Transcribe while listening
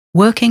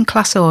Working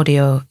Class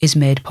Audio is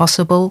made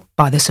possible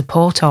by the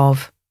support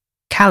of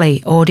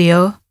Kali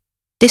Audio,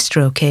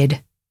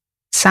 DistroKid,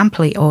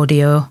 Sampley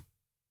Audio,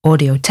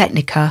 Audio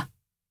Technica,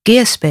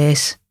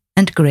 Gearspace,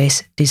 and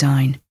Grace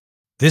Design.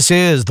 This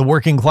is the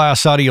Working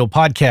Class Audio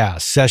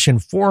Podcast, session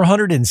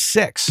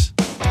 406.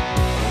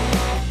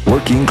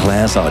 Working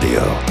Class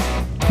Audio,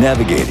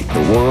 navigating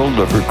the world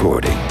of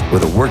recording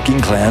with a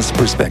working class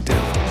perspective.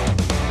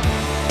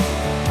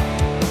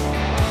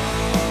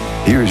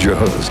 Here's your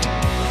host,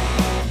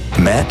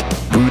 Matt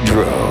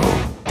Boudreau.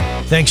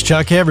 Thanks,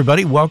 Chuck. Hey,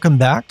 everybody. Welcome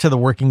back to the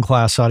Working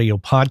Class Audio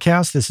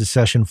Podcast. This is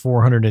session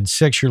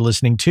 406 you're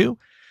listening to.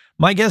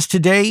 My guest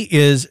today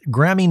is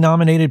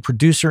Grammy-nominated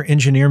producer,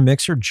 engineer,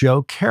 mixer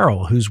Joe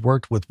Carroll, who's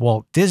worked with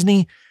Walt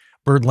Disney,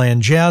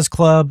 Birdland Jazz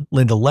Club,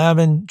 Linda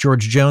Lavin,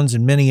 George Jones,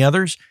 and many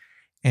others.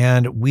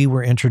 And we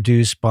were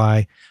introduced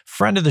by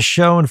friend of the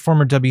show and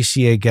former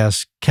WCA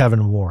guest,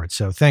 Kevin Ward.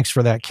 So thanks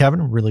for that,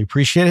 Kevin. Really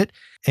appreciate it.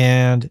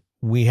 And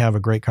we have a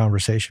great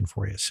conversation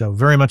for you. So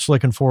very much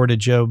looking forward to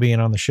Joe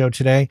being on the show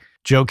today.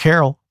 Joe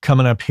Carroll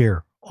coming up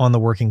here on the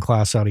Working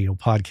Class Audio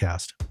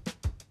Podcast.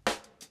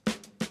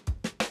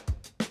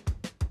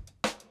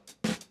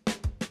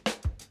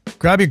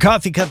 Grab your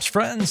coffee cups,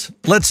 friends.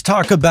 Let's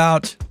talk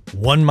about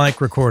one mic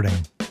recording.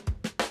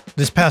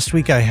 This past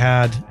week, I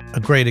had a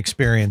great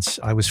experience.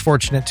 I was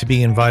fortunate to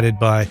be invited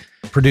by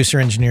producer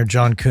engineer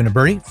John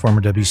Cuniberti,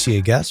 former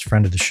WCA guest,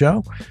 friend of the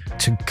show,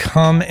 to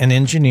come and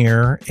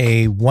engineer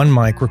a one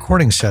mic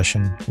recording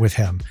session with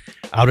him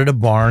out at a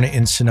barn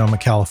in Sonoma,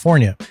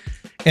 California.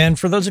 And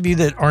for those of you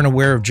that aren't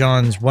aware of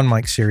John's One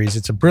Mic series,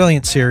 it's a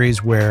brilliant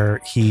series where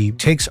he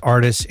takes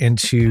artists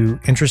into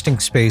interesting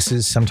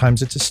spaces.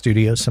 Sometimes it's a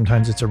studio,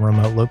 sometimes it's a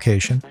remote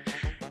location,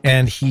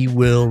 and he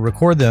will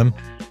record them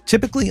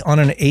typically on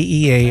an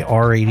AEA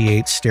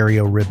R88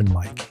 stereo ribbon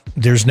mic.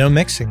 There's no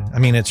mixing. I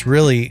mean, it's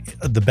really,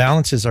 the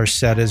balances are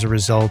set as a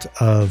result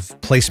of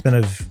placement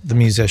of the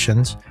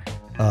musicians,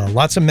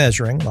 lots of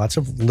measuring, lots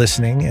of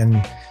listening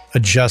and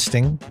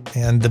adjusting,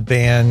 and the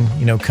band,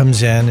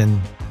 comes in and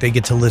they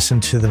get to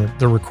listen to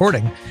the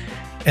recording,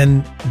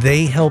 and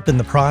they help in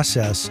the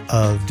process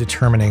of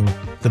determining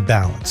the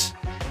balance.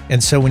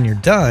 And so when you're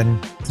done,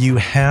 you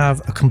have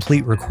a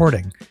complete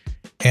recording,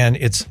 and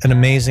it's an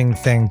amazing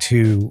thing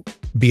to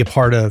be a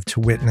part of, to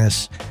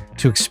witness,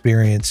 to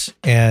experience,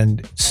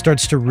 and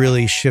starts to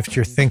really shift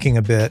your thinking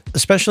a bit,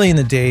 especially in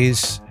the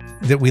days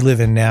that we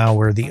live in now,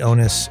 where the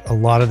onus a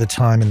lot of the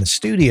time in the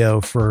studio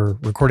for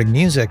recording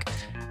music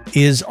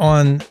is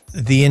on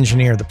the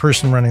engineer, the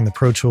person running the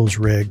Pro Tools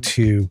rig,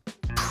 to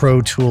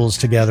Pro Tools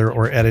together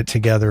or edit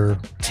together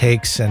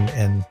takes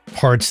and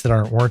parts that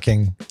aren't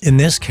working. In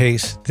this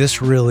case, this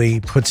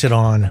really puts it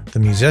on the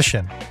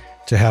musician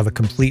to have a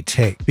complete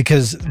take.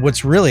 Because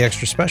what's really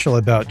extra special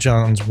about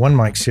John's One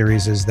Mic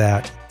series is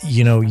that,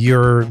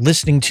 you're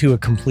listening to a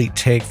complete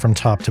take from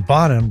top to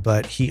bottom,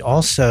 but he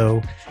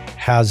also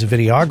has a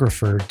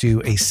videographer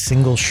do a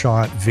single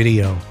shot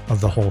video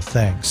of the whole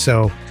thing.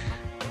 So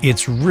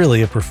it's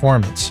really a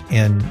performance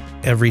in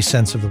every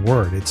sense of the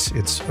word.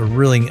 It's a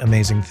really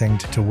amazing thing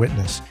to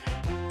witness.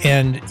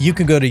 And you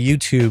can go to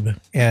YouTube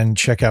and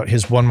check out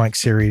his One Mic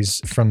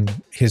series from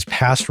his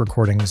past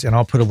recordings, and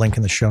I'll put a link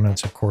in the show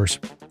notes, of course.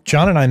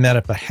 John and I met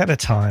up ahead of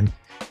time,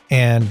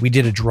 and we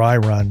did a dry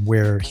run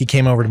where he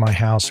came over to my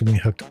house and we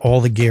hooked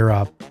all the gear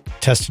up,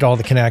 tested all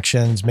the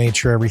connections, made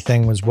sure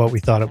everything was what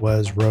we thought it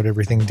was, wrote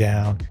everything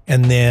down.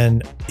 And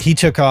then he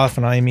took off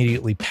and I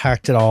immediately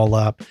packed it all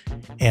up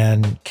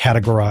and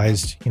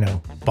categorized,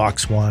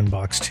 box 1,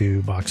 box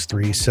 2, box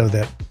 3, so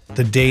that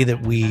the day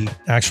that we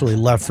actually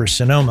left for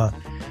Sonoma,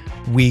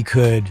 we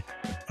could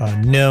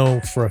know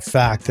for a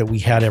fact that we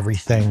had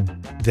everything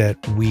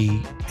that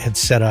we had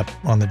set up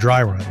on the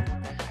dry run.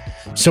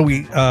 So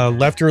we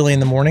left early in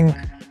the morning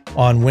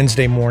on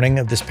Wednesday morning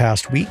of this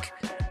past week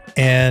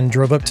and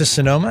drove up to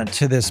Sonoma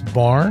to this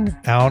barn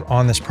out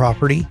on this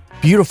property.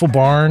 Beautiful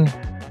barn,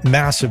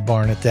 massive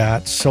barn at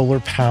that,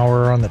 solar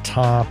power on the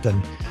top,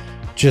 and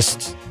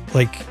just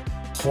like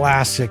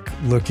classic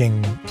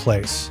looking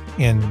place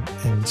in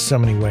so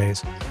many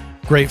ways.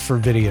 Great for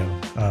video,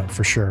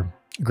 for sure.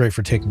 Great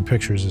for taking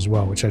pictures as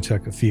well, which I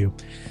took a few.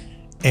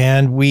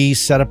 And we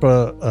set up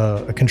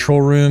a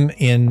control room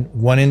in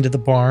one end of the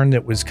barn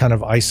that was kind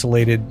of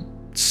isolated,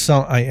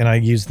 and I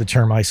use the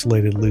term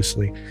isolated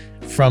loosely,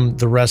 from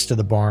the rest of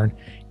the barn.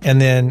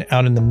 And then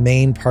out in the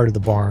main part of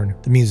the barn,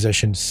 the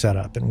musicians set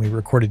up, and we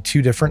recorded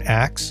 2 different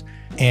acts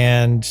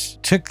and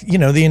took,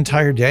 the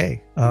entire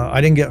day.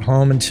 I didn't get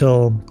home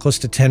until close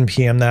to 10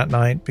 p.m. that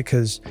night,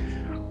 because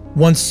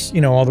once,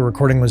 all the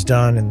recording was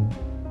done and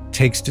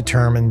takes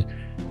determined,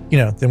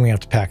 then we have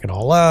to pack it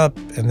all up.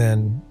 And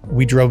then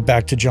we drove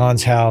back to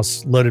John's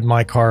house, loaded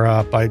my car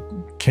up. I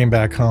came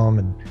back home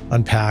and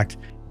unpacked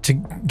to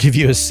give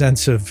you a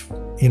sense of,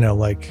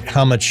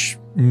 how much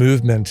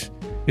movement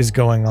is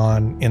going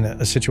on in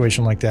a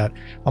situation like that.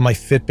 On my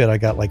Fitbit, I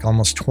got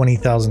almost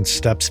 20,000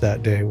 steps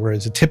that day,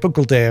 whereas a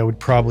typical day I would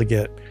probably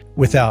get,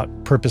 without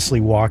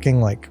purposely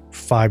walking,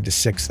 5,000 to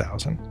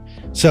 6,000.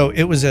 So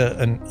it was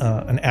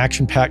an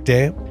action-packed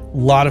day.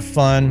 lot of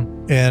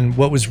fun. And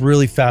what was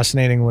really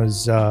fascinating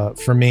was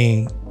for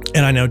me,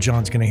 and I know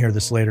John's going to hear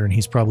this later, and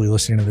he's probably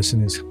listening to this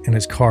in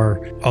his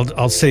car.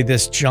 I'll say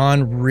this: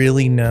 John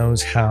really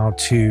knows how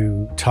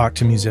to talk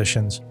to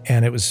musicians,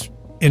 and it was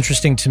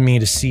interesting to me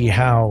to see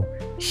how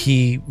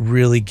he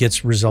really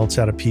gets results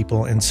out of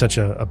people in such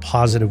a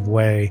positive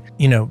way.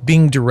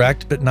 Being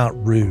direct but not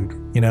rude.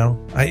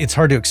 It's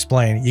hard to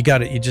explain. You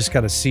just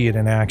got to see it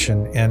in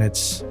action, and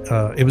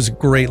it was a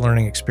great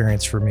learning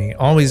experience for me.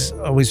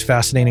 Always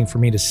fascinating for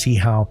me to see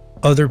how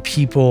other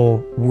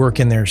people work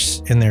in their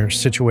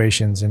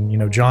situations.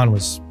 And, John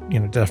was,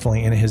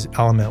 definitely in his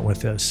element with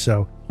this.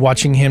 So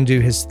watching him do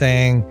his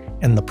thing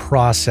and the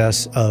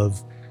process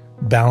of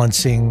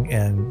balancing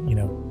and,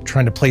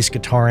 trying to place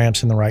guitar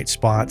amps in the right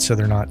spot so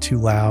they're not too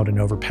loud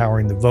and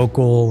overpowering the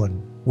vocal,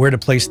 and where to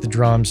place the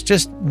drums,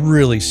 just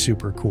really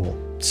super cool.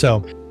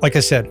 So like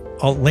I said,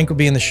 link will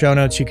be in the show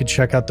notes. You could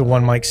check out the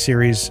One Mic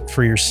series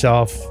for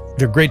yourself.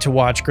 They're great to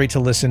watch, great to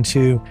listen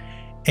to.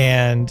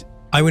 And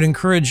I would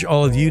encourage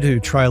all of you to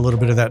try a little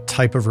bit of that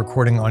type of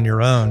recording on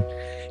your own.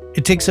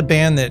 It takes a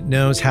band that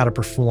knows how to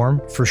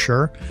perform, for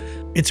sure.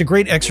 It's a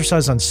great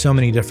exercise on so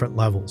many different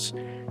levels,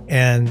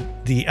 and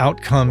the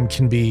outcome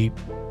can be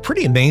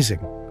pretty amazing,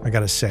 I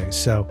gotta say.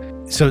 So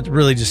it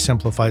really just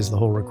simplifies the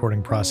whole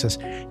recording process.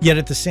 Yet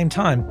at the same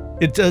time,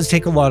 it does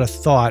take a lot of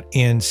thought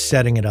in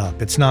setting it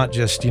up. It's not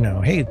just,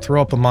 hey,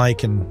 throw up a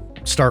mic and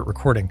start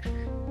recording.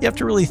 You have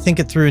to really think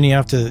it through, and you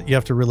have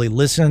to really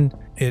listen.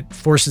 It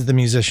forces the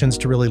musicians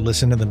to really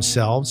listen to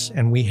themselves.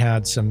 And we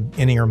had some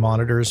in-ear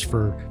monitors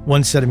for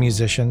one set of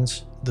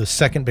musicians, the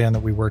second band that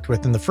we worked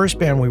with. And the first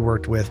band we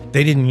worked with,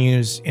 they didn't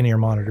use in-ear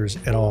monitors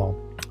at all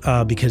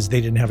because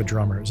they didn't have a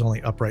drummer. It was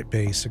only upright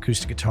bass,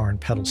 acoustic guitar,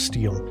 and pedal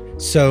steel.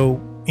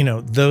 So,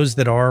 those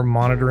that are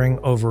monitoring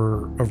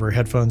over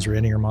headphones or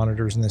in-ear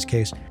monitors in this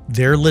case,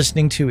 they're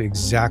listening to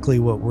exactly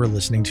what we're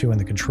listening to in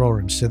the control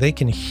room. So they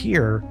can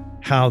hear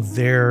how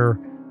their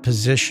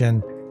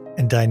position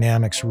and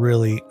dynamics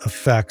really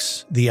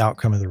affects the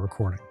outcome of the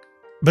recording.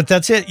 But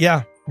that's it.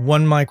 Yeah.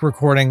 One mic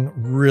recording,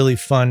 really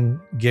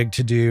fun gig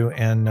to do.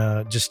 And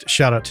just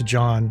shout out to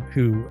John,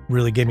 who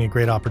really gave me a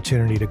great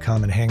opportunity to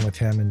come and hang with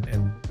him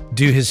and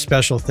do his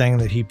special thing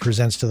that he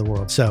presents to the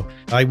world. So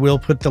I will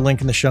put the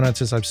link in the show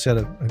notes, as I've said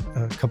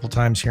a couple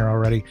times here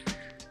already.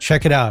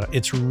 Check it out.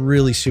 It's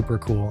really super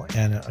cool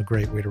and a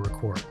great way to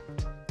record.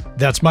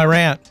 That's my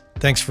rant.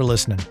 Thanks for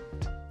listening.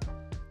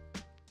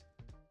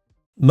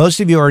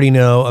 Most of you already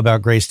know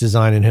about Grace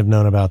Design and have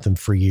known about them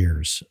for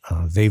years.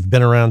 They've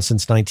been around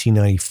since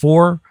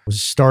 1994. It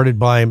was started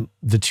by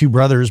the two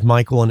brothers,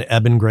 Michael and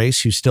Eben Grace,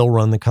 who still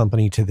run the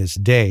company to this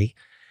day.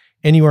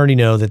 And you already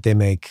know that they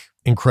make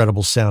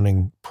incredible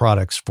sounding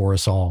products for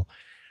us all.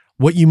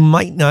 What you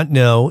might not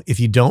know, if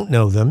you don't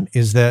know them,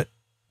 is that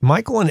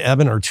Michael and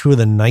Eben are two of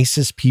the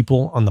nicest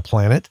people on the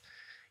planet.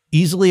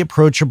 Easily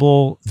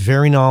approachable,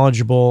 very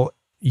knowledgeable.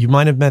 You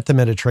might have met them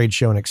at a trade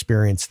show and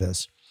experienced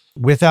this.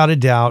 Without a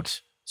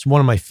doubt, it's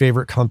one of my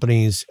favorite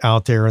companies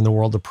out there in the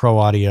world of pro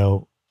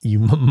audio. You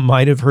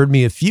might have heard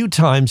me a few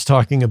times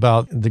talking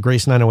about the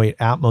Grace 908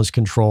 Atmos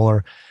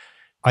controller.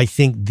 I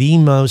think the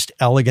most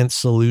elegant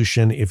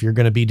solution, if you're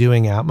going to be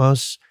doing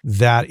Atmos,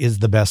 that is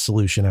the best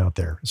solution out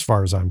there, as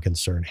far as I'm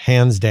concerned,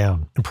 hands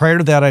down. And prior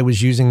to that, I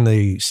was using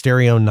the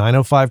Stereo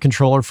 905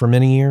 controller for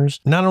many years.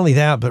 Not only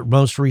that, but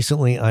most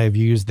recently, I've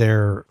used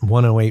their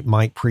 108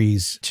 mic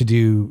pre's to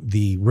do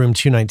the Room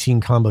 219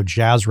 combo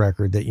jazz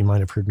record that you might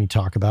have heard me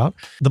talk about.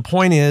 The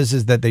point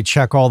is that they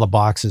check all the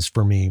boxes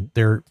for me.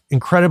 They're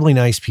incredibly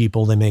nice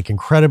people. They make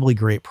incredibly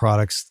great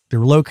products. They're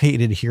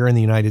located here in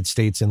the United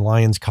States in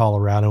Lyons,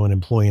 Colorado, and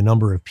employ a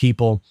number of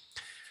people.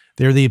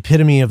 They're the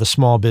epitome of a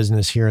small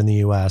business here in the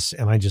US,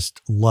 and I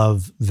just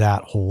love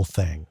that whole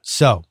thing.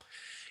 So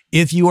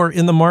if you are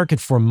in the market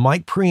for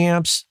mic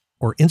preamps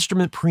or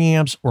instrument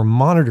preamps or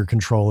monitor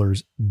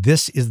controllers,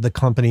 this is the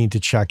company to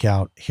check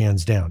out,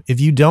 hands down. If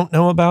you don't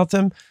know about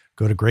them,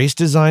 go to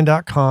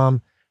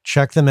gracedesign.com,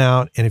 check them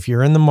out. And if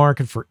you're in the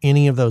market for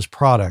any of those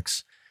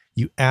products,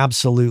 you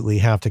absolutely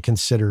have to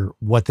consider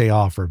what they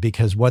offer,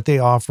 because what they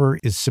offer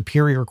is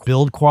superior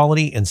build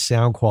quality and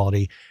sound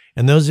quality.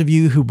 And those of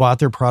you who bought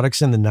their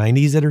products in the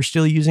 90s that are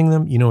still using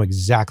them, you know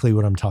exactly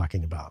what I'm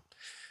talking about.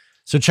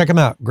 So check them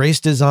out,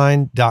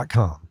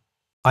 gracedesign.com.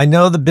 I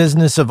know the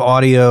business of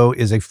audio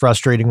is a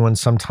frustrating one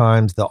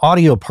sometimes. The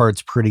audio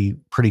part's pretty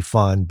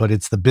fun, but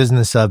it's the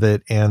business of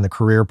it and the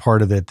career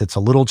part of it that's a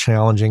little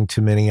challenging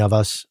to many of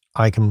us.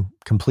 I can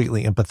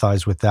completely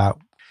empathize with that.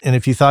 And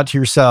if you thought to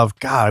yourself,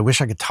 God, I wish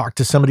I could talk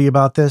to somebody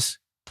about this,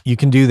 you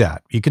can do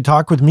that. You could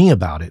talk with me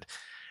about it.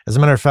 As a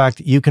matter of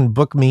fact, you can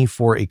book me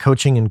for a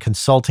coaching and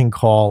consulting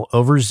call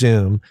over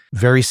Zoom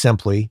very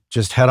simply.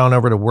 Just head on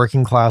over to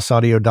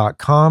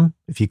workingclassaudio.com.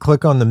 If you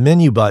click on the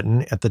menu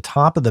button at the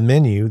top of the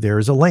menu, there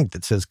is a link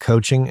that says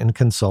Coaching and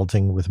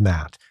Consulting with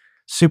Matt.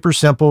 Super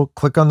simple.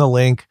 Click on the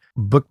link,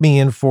 book me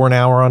in for an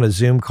hour on a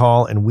Zoom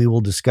call, and we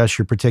will discuss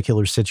your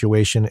particular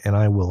situation, and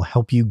I will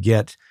help you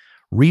get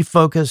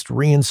refocused,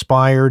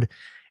 re-inspired,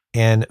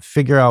 and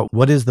figure out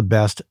what is the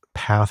best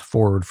path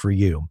forward for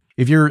you.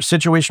 If your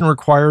situation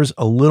requires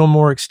a little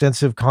more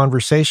extensive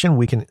conversation,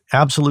 we can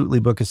absolutely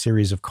book a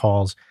series of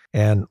calls.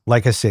 And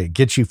like I say,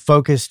 get you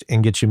focused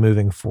and get you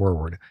moving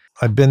forward.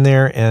 I've been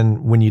there,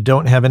 and when you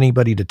don't have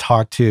anybody to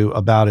talk to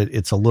about it,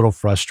 it's a little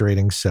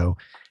frustrating. So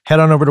head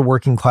on over to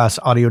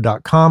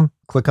workingclassaudio.com,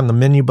 click on the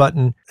menu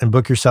button, and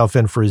book yourself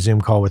in for a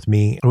Zoom call with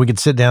me. And we can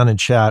sit down and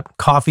chat,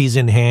 coffees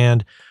in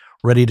hand,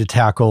 ready to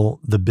tackle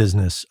the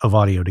business of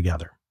audio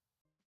together.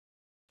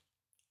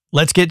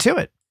 Let's get to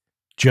it.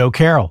 Joe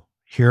Carroll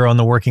here on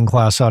the Working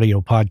Class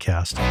Audio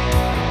Podcast.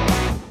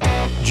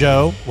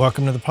 Joe,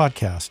 welcome to the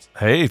podcast.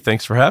 Hey,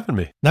 thanks for having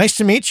me. Nice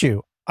to meet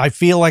you. I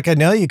feel like I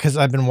know you because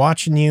I've been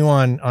watching you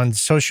on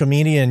social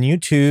media and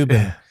YouTube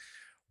and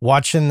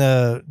watching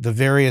the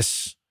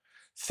various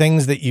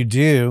things that you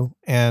do.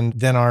 And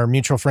then our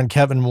mutual friend,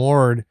 Kevin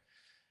Ward,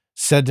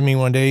 said to me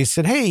one day, he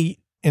said, hey,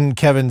 in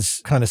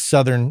Kevin's kind of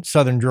southern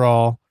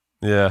drawl,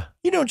 Yeah.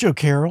 you know Joe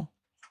Carroll?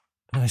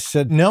 And I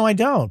said, no, I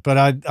don't.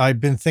 But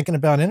I've been thinking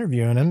about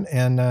interviewing him.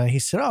 And he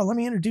said, oh, let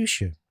me introduce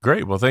you.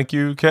 Great. Well, thank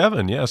you,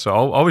 Kevin. Yeah, so I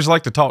always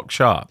like to talk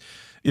shop.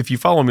 If you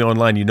follow me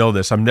online, you know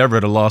this. I'm never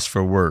at a loss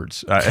for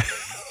words.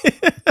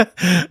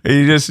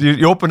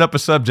 You open up a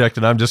subject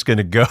and I'm just going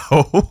to go.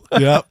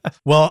 Yep.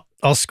 Well,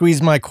 I'll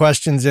squeeze my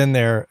questions in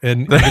there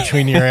in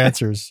between your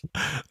answers.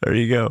 There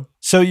you go.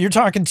 So you're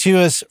talking to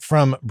us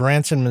from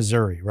Branson,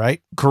 Missouri,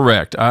 right?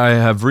 Correct. I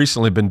have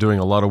recently been doing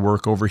a lot of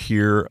work over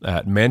here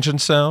at Mansion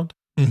Sound.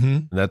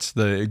 Mm-hmm. That's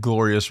the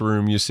glorious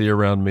room you see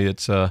around me.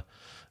 It's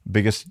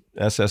biggest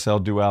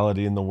SSL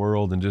duality in the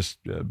world and just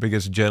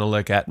biggest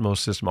Genelec Atmos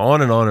system,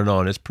 on and on and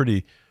on. It's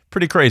pretty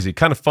crazy.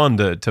 Kind of fun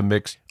to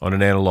mix on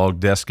an analog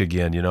desk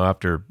again,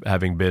 after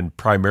having been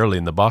primarily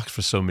in the box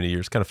for so many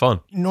years. Kind of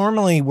fun.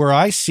 Normally, where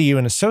I see you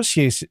and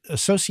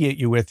associate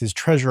you with is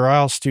Treasure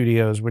Isle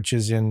Studios, which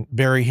is in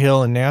Berry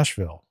Hill in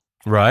Nashville.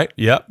 Right.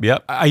 Yep.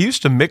 I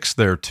used to mix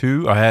there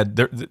too. I had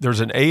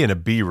there's an A and a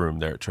B room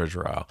there at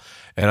Treasure Isle,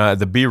 and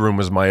the B room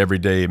was my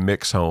everyday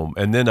mix home.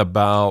 And then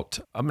about,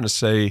 I'm going to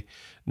say,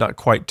 not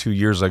quite 2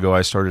 years ago,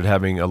 I started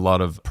having a lot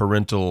of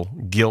parental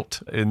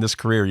guilt in this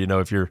career.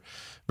 If you're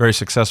very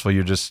successful,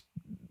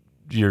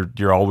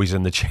 you're always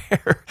in the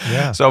chair.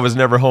 Yeah. So I was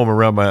never home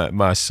around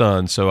my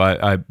son. So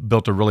I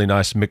built a really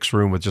nice mix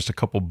room with just a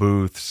couple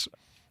booths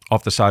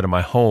off the side of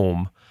my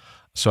home.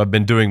 So I've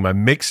been doing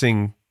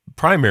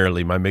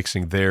primarily my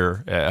mixing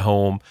there at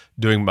home,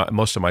 doing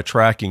most of my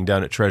tracking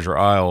down at Treasure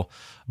Isle.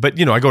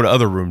 But, I go to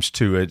other rooms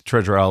too.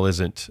 Treasure Isle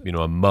isn't,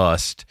 a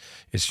must.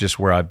 It's just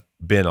where I've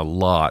been a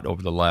lot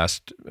over the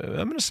last,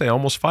 I'm going to say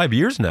almost 5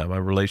 years now, my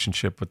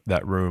relationship with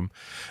that room.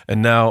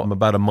 And now I'm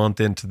about a month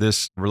into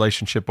this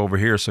relationship over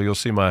here. So you'll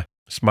see my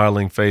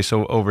smiling face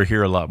over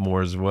here a lot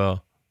more as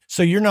well.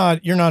 So you're not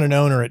an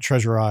owner at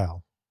Treasure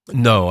Isle?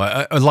 No,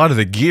 a lot of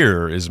the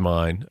gear is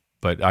mine,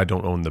 but I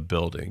don't own the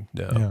building.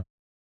 No. Yeah.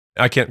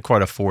 I can't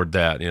quite afford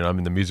that. I'm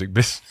in the music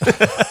business.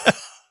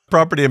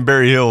 Property in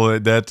Berry Hill,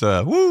 that's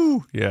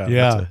woo. Yeah.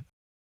 Yeah.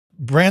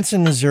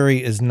 Branson,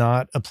 Missouri is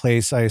not a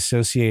place I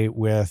associate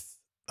with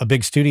a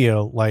big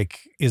studio like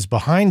is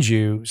behind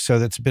you. So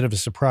that's a bit of a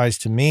surprise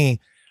to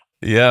me.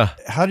 Yeah.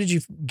 How did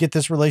you get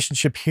this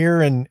relationship here?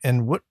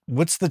 And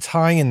what's the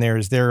tie in there?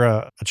 Is there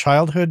a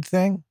childhood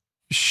thing?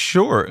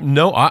 Sure.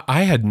 No,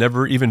 I had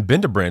never even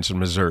been to Branson,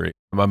 Missouri.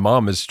 My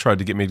mom has tried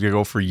to get me to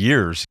go for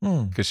years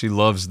because she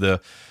loves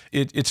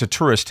it's a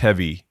tourist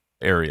heavy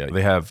area.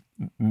 They have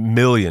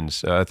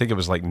millions. I think it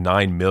was like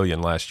 9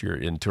 million last year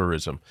in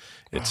tourism.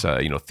 It's,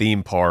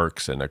 theme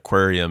parks and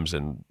aquariums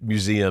and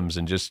museums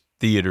and just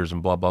theaters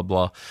and blah, blah,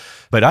 blah.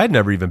 But I'd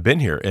never even been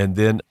here. And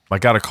then I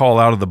got a call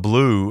out of the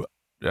blue.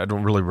 I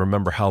don't really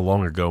remember how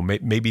long ago,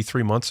 maybe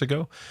 3 months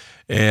ago.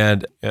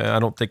 And I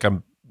don't think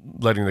I'm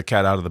letting the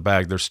cat out of the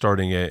bag. They're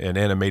starting an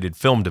animated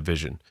film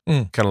division,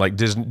 kind of like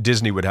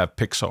Disney would have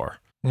Pixar.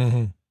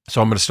 Mm-hmm.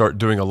 So I'm going to start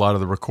doing a lot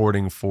of the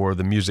recording for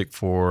the music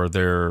for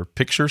their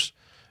pictures.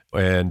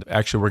 And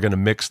actually, we're going to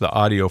mix the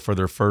audio for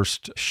their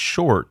first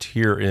short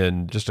here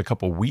in just a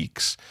couple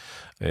weeks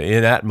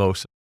in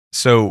Atmos.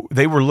 So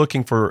they were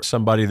looking for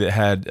somebody that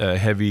had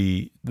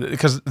heavy,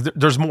 because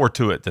there's more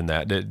to it than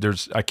that.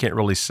 I can't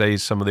really say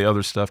some of the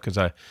other stuff because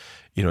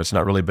it's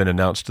not really been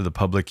announced to the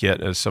public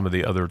yet as some of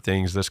the other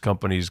things this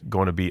company's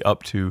going to be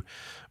up to.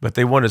 But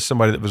they wanted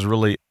somebody that was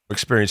really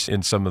experienced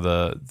in some of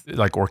the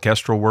like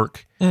orchestral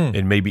work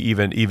and maybe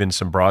even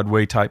some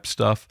Broadway type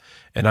stuff.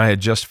 And I had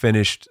just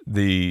finished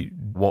the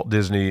Walt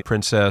Disney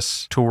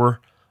Princess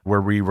tour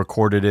where we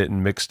recorded it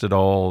and mixed it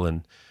all.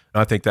 And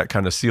I think that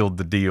kind of sealed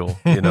the deal,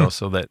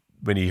 so that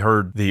when he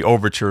heard the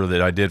overture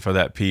that I did for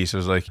that piece, it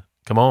was like,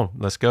 come on,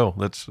 let's go.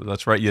 Let's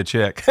write you a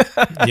check.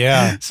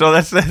 Yeah. So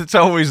that's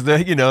always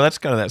that's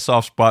kind of that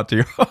soft spot to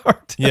your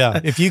heart.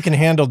 Yeah. If you can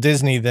handle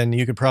Disney, then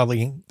you could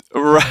probably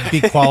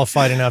be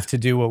qualified enough to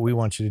do what we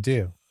want you to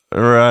do.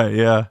 Right.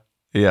 Yeah.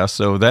 Yeah.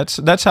 So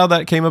that's how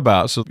that came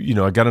about. So,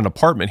 I got an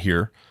apartment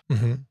here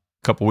a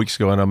couple weeks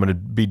ago, and I'm going to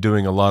be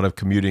doing a lot of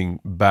commuting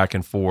back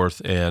and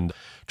forth and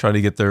trying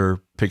to get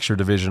their picture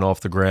division off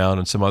the ground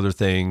and some other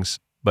things.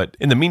 But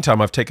in the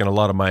meantime, I've taken a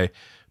lot of my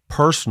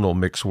personal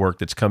mix work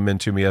that's come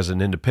into me as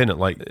an independent,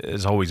 like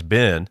has always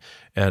been,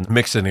 and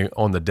mixing it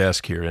on the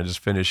desk here. And just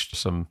finished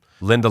some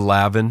Linda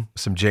Lavin,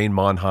 some Jane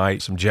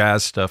Monheit, some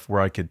jazz stuff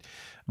where I could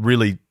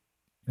really,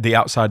 the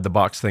outside the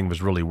box thing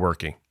was really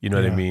working. You know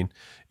what I mean?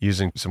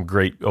 Using some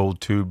great old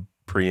tube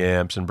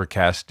preamps and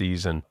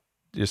Bricastis and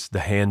just the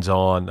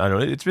hands-on. I don't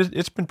know.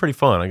 It's been pretty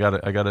fun. I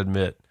gotta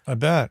admit. I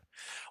bet.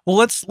 Well,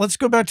 let's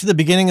go back to the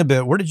beginning a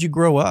bit. Where did you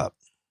grow up?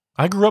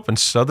 I grew up in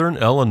Southern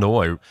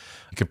Illinois. You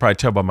could probably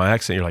tell by my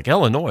accent. You're like,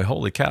 Illinois,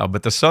 holy cow.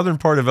 But the southern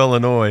part of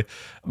Illinois,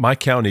 my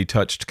county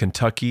touched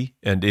Kentucky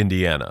and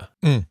Indiana.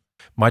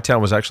 My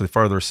town was actually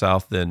farther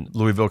south than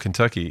Louisville,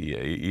 Kentucky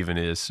even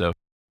is. So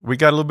we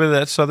got a little bit of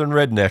that southern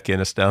redneck in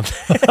us down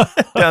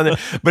there.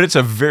 But it's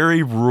a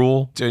very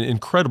rural, it's an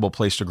incredible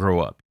place to grow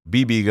up.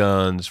 BB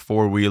guns,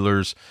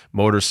 four-wheelers,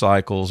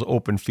 motorcycles,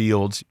 open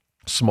fields,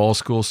 small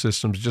school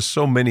systems, just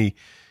so many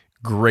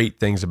great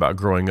things about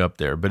growing up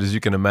there. But as you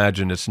can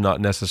imagine, it's not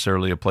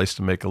necessarily a place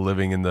to make a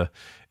living in the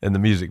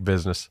music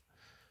business.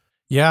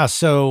 Yeah.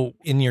 So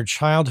in your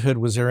childhood,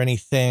 was there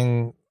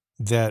anything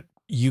that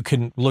you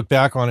can look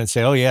back on and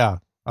say, oh yeah,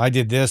 I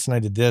did this and I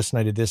did this and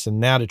I did this,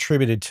 and that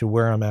attributed to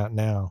where I'm at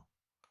now?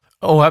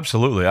 Oh,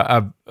 absolutely.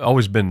 I've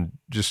always been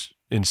just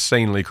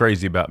insanely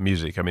crazy about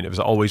music. I mean, it was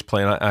always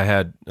playing. I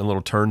had a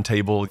little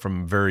turntable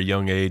from a very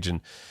young age,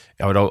 and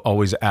I would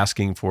always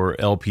asking for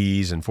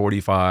LPs and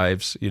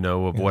 45s,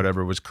 of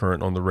whatever was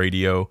current on the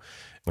radio.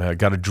 I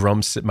got a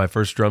drum set, my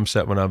first drum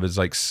set when I was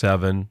like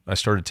 7. I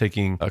started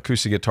taking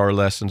acoustic guitar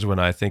lessons when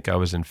I think I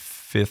was in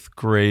 5th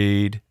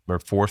grade or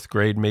 4th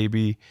grade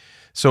maybe.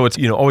 So it's,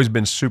 always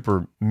been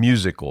super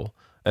musical.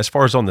 As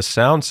far as on the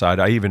sound side,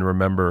 I even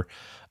remember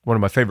one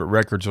of my favorite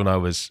records when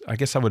I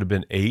guess I would have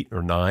been 8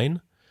 or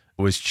 9,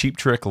 was Cheap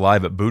Trick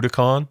live at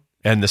Budokan.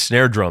 And the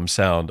snare drum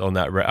sound on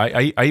that,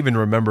 I even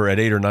remember at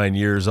 8 or 9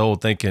 years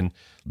old thinking,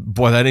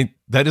 boy,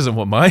 that isn't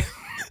what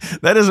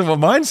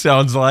mine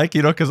sounds like,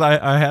 because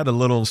I had a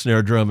little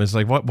snare drum. It's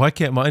like, why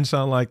can't mine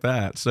sound like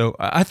that? So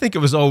I think it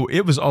was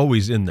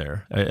always in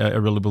there. I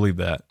really believe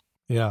that.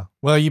 Yeah.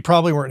 Well, you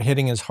probably weren't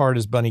hitting as hard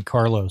as Bunny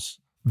Carlos.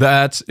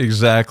 That's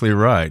exactly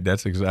right.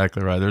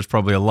 There's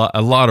probably a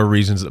lot of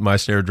reasons that my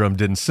snare drum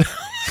didn't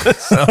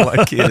sound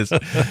like his.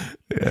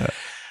 Yeah.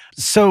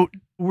 So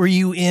were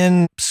you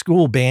in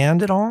school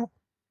band at all?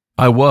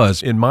 I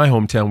was. In my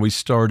hometown, we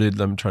started,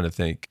 I'm trying to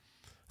think.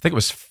 I think it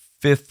was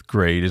 5th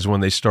grade is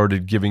when they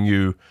started giving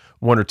you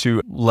 1 or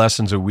 2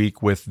 lessons a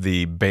week with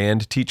the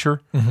band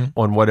teacher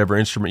on whatever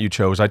instrument you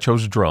chose. I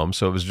chose drums,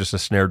 so it was just a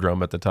snare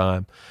drum at the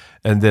time.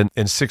 And then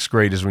in 6th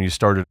grade is when you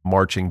started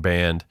marching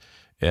band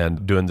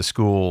and doing the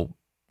school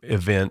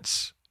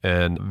events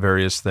and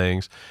various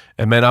things.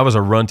 And man, I was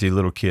a runty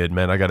little kid,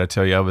 man. I got to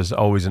tell you, I was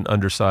always an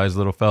undersized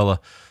little fella.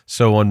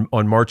 So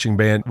on marching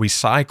band, we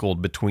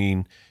cycled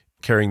between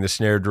carrying the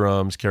snare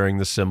drums, carrying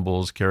the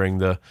cymbals, carrying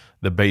the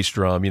bass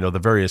drum, the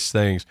various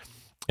things.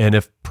 And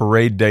if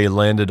parade day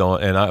landed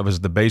on, and I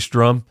was the bass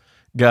drum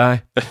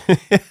guy,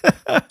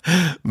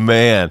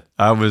 man,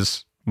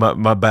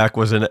 my back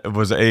was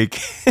ache.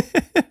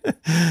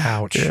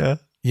 Ouch. Yeah.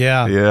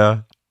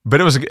 Yeah. But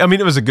it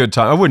was a good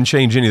time. I wouldn't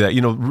change any of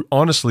that.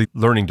 Honestly,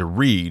 learning to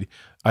read,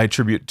 I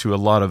attribute to a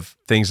lot of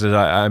things that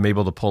I'm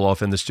able to pull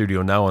off in the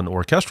studio now in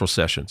orchestral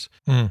sessions.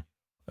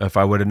 If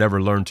I would have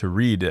never learned to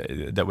read,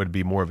 that would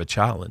be more of a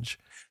challenge.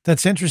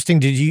 That's interesting.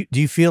 Do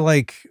you feel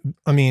like,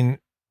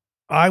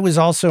 I was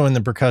also in the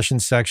percussion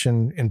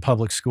section in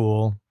public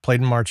school, played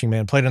in marching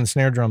band, played on the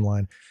snare drum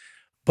line,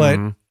 but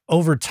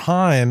over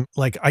time,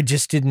 like I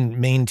just didn't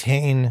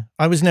maintain,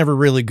 I was never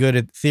really good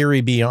at theory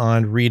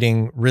beyond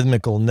reading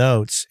rhythmical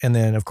notes. And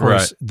then of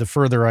course, the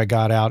further I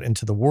got out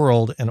into the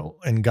world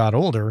and got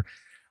older,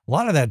 a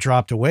lot of that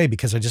dropped away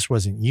because I just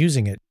wasn't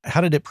using it. How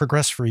did it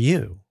progress for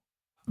you?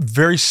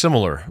 Very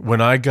similar.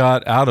 When I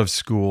got out of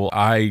school,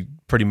 I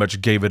pretty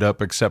much gave it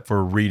up except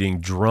for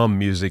reading drum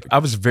music. I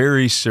was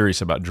very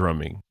serious about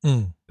drumming.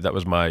 That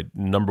was my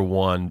number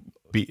one.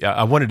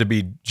 I wanted to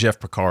be Jeff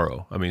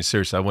Porcaro.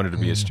 Seriously, I wanted to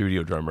be a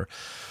studio drummer.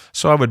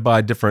 So I would buy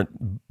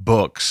different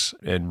books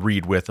and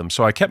read with them.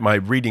 So I kept my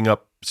reading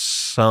up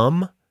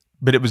some,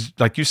 but it was,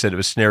 like you said, it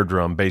was snare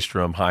drum, bass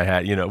drum,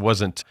 hi-hat. It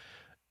wasn't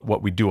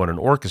what we do on an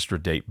orchestra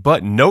date,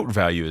 but note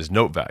value is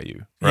note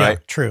value, right?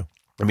 Yeah, true.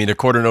 A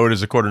quarter note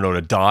is a quarter note,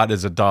 a dot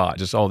is a dot,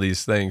 just all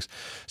these things.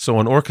 So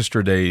on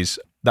orchestra days,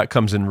 that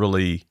comes in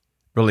really,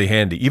 really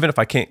handy. Even if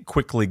I can't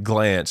quickly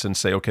glance and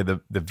say, okay, the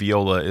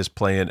viola is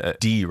playing a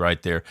D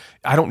right there.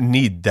 I don't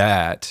need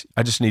that.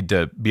 I just need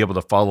to be able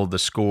to follow the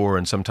score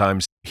and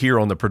sometimes hear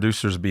on the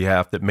producer's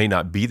behalf that may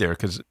not be there,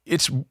 because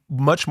it's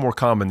much more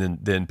common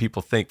than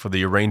people think for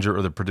the arranger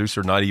or the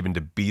producer not even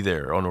to be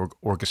there on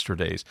orchestra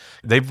days.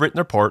 They've written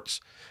their parts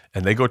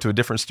and they go to a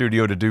different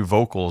studio to do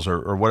vocals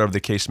or whatever the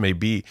case may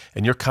be,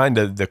 and you're kind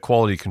of the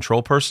quality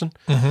control person.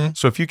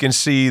 So if you can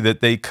see that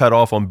they cut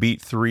off on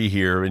beat 3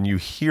 here and you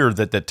hear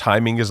that the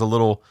timing is a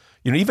little,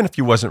 even if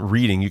you wasn't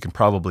reading, you can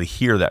probably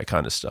hear that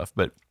kind of stuff.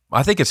 But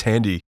I think it's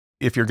handy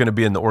if you're going to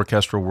be in the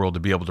orchestral world to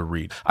be able to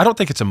read. I don't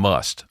think it's a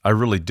must. I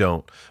really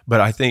don't.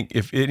 But I think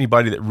if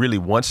anybody that really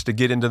wants to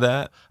get into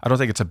that, I don't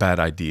think it's a bad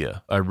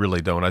idea. I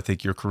really don't. I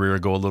think your career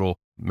will go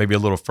maybe a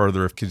little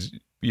further because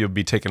you'll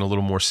be taken a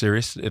little more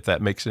serious, if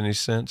that makes any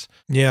sense.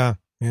 Yeah.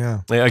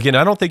 Yeah. Again,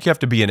 I don't think you have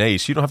to be an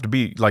ace. You don't have to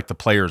be like the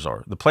players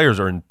are. The players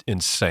are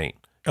insane.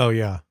 Oh,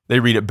 yeah. They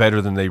read it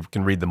better than they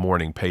can read the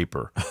morning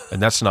paper.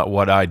 And that's not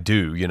what I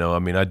do. I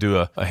mean, I do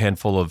a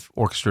handful of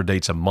orchestra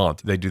dates a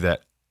month. They do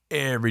that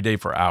every day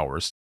for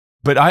hours.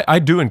 But I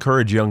do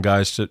encourage young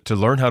guys to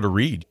learn how to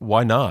read.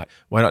 Why not?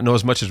 Why not know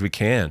as much as we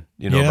can,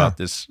 about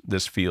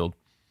this field?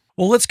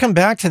 Well, let's come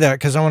back to that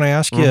because I want to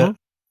ask you,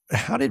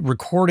 how did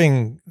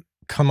recording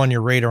come on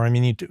your radar? I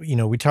mean,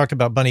 we talked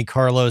about Bunny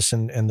Carlos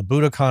and the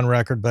Budokan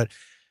record, but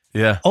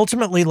yeah,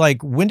 ultimately,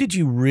 like, when did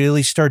you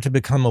really start to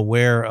become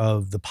aware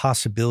of the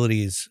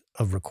possibilities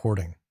of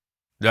recording?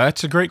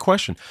 That's a great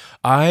question.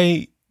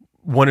 I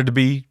wanted to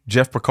be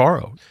Jeff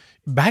Porcaro.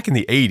 Back in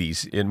the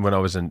 80s, when I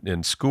was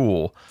in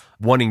school,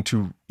 wanting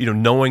to,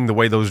 knowing the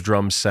way those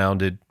drums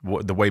sounded,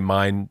 the way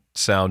mine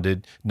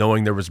sounded,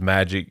 knowing there was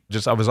magic,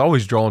 I was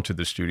always drawn to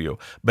the studio,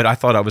 but I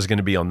thought I was going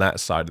to be on that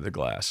side of the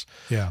glass.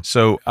 Yeah.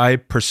 So I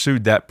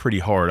pursued that pretty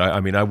hard. I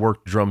mean, I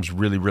worked drums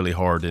really, really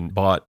hard and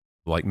bought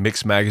like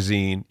Mix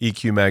Magazine,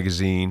 EQ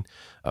Magazine.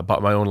 I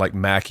bought my own like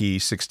Mackie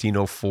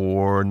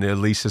 1604 and the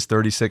Alesis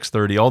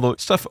 3630, all the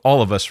stuff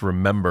all of us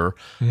remember,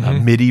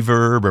 MIDI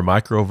verb or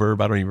micro verb,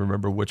 I don't even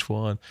remember which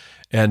one,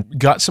 and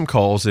got some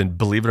calls, and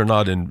believe it or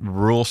not, in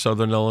rural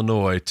Southern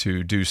Illinois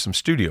to do some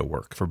studio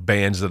work for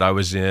bands that I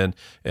was in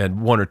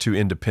and one or two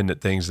independent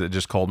things that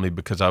just called me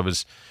because I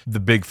was the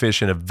big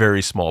fish in a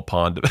very small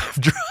pond of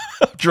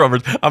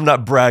drummers. I'm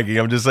not bragging,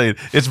 I'm just saying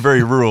it's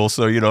very rural,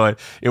 so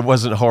it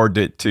wasn't hard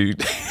to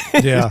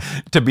yeah.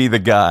 to be the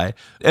guy.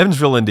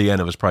 Evansville,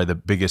 Indiana was probably the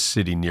biggest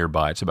city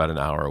nearby. It's about an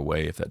hour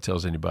away, if that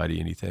tells anybody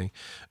anything.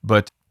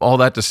 But all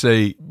that to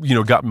say,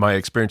 got my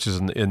experiences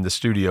in the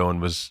studio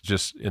and was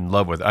just in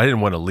love with it. I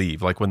didn't want to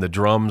leave. Like when the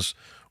drums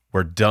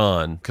were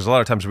done, because a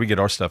lot of times we get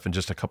our stuff in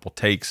just a couple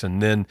takes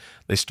and then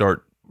they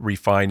start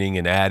refining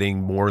and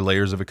adding more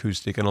layers of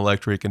acoustic and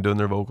electric and doing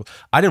their vocals.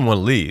 I didn't want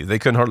to leave. They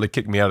couldn't hardly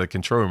kick me out of the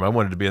control room. I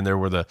wanted to be in there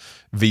where the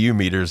VU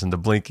meters and the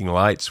blinking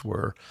lights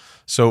were.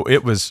 So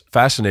it was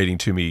fascinating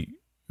to me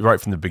right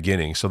from the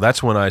beginning. So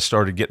that's when I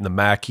started getting the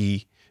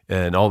Mackie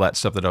and all that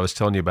stuff that I was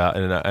telling you about.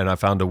 And I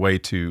found a way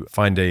to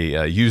find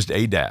a used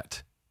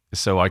ADAT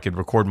so I could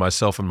record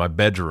myself in my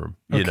bedroom,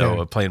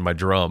 playing my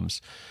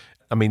drums.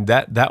 I mean,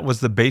 that was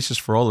the basis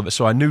for all of it.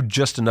 So I knew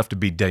just enough to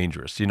be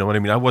dangerous. You know what I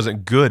mean? I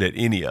wasn't good at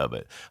any of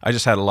it. I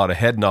just had a lot of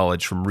head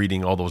knowledge from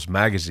reading all those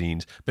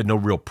magazines, but no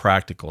real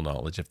practical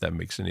knowledge, if that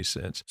makes any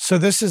sense. So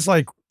this is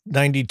like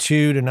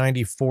 92 to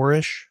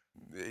 94-ish?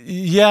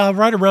 Yeah,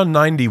 right around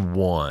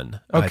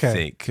 91, okay. I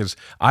think. Because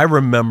I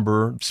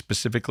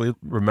specifically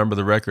remember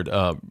the record,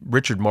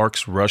 Richard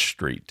Marx' Rush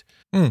Street.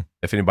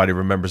 If anybody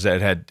remembers that,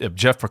 it had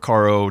Jeff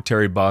Porcaro,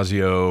 Terry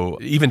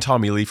Bozzio, even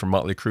Tommy Lee from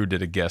Motley Crue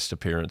did a guest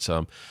appearance.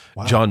 Wow.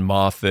 John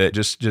Moffat,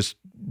 just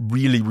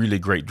really, really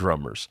great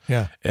drummers.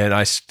 Yeah. And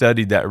I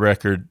studied that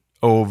record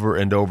over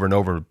and over and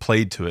over,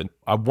 played to it.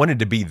 I wanted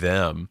to be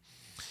them.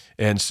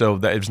 And so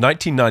it was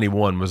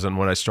 1991 was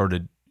when I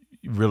started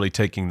really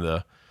taking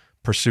the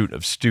pursuit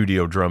of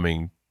studio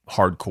drumming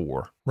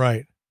hardcore.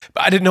 Right.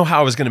 But I didn't know how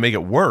I was going to make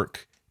it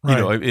work.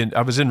 Right.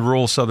 I was in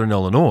rural Southern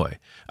Illinois.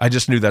 I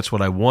just knew that's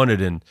what I wanted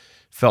and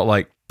felt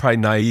like probably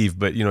naive,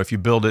 but if you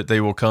build it,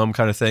 they will come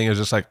kind of thing. It was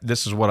just like,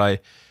 this is what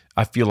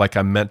I feel like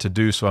I'm meant to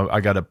do. So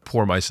I got to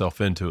pour myself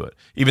into it.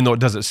 Even though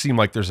it doesn't seem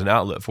like there's an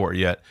outlet for it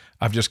yet,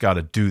 I've just got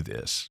to do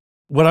this.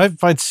 What I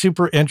find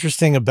super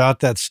interesting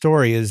about that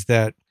story is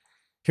that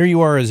here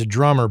you are as a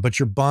drummer, but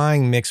you're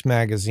buying Mix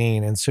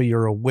Magazine. And so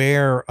you're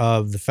aware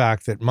of the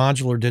fact that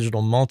modular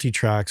digital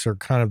multitracks are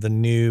kind of the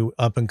new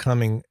up and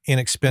coming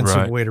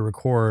inexpensive way to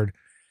record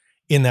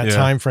in that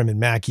time frame, in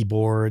Mackie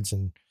boards.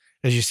 And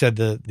as you said,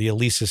 the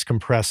Alesis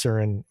compressor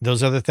and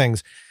those other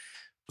things.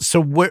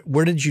 So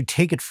where did you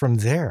take it from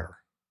there?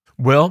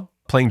 Well,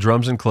 playing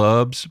drums in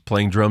clubs,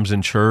 playing drums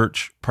in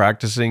church,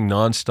 practicing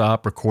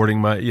nonstop, recording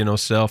my,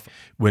 self.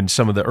 When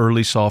some of the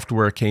early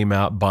software came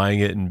out,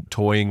 buying it and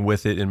toying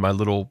with it in my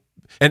little,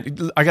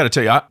 and I got to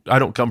tell you, I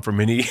don't come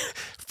from any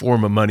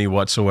form of money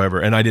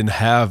whatsoever. And I didn't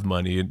have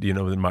money,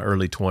 in my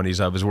early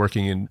 20s. I was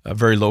working in a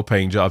very low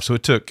paying job. So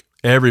it took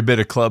every bit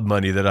of club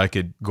money that I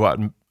could go out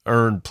and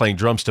earn playing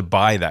drums to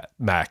buy that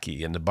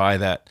Mackie and to buy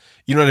that,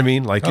 you know what I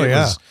mean? Like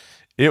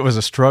it was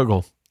a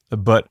struggle.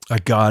 But I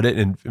got it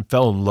and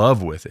fell in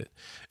love with it.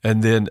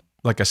 And then,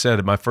 like I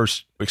said, my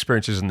first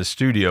experiences in the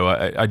studio,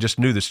 I just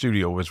knew the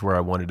studio was where I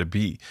wanted to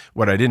be.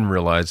 What I didn't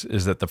realize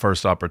is that the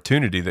first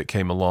opportunity that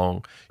came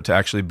along to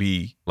actually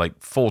be like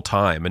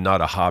full-time and not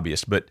a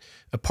hobbyist, but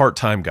a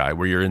part-time guy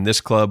where you're in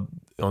this club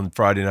on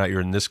Friday night, you're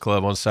in this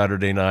club on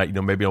Saturday night,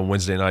 maybe on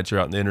Wednesday nights you're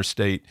out in the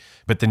interstate,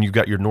 but then you've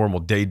got your normal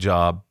day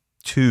job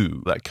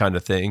too, that kind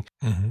of thing,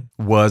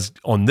 was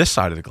on this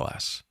side of the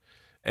glass.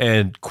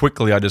 And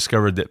quickly I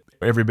discovered that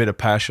every bit of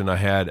passion I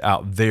had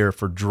out there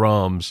for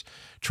drums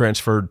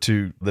transferred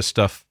to the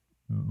stuff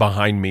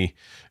behind me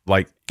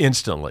like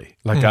instantly.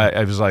 Like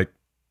I was like,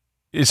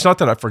 it's not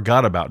that I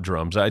forgot about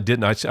drums. I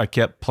didn't. I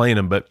kept playing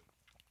them, but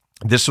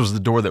this was the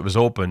door that was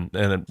open,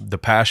 and the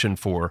passion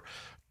for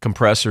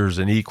compressors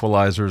and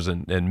equalizers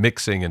and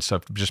mixing and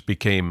stuff just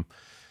became,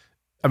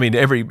 I mean,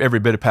 every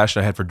bit of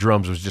passion I had for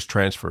drums was just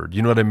transferred.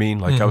 You know what I mean?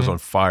 Like I was on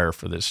fire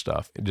for this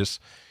stuff. It just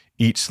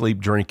eat, sleep,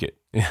 drink it.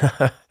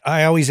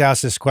 I always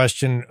ask this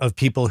question of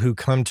people who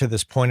come to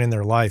this point in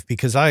their life,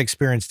 because I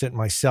experienced it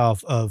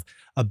myself, of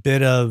a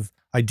bit of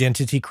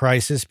identity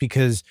crisis,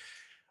 because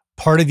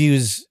part of you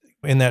is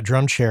in that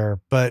drum chair,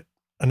 but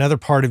another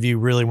part of you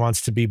really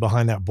wants to be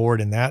behind that board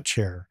in that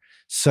chair.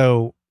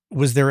 So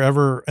was there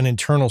ever an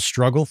internal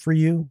struggle for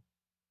you?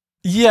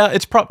 Yeah,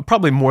 it's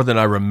probably more than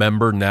I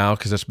remember now,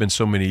 because it's been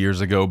so many years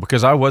ago,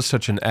 because I was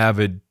such an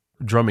avid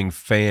drumming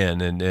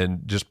fan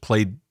and just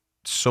played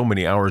so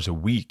many hours a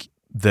week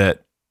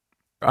that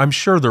I'm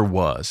sure there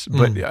was.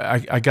 But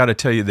I got to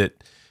tell you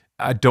that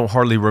I don't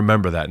hardly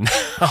remember that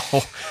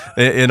now,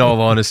 in all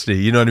honesty.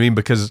 You know what I mean?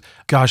 Because,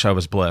 gosh, I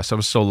was blessed. I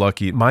was so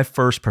lucky. My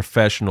first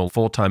professional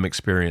full-time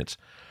experience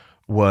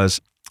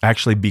was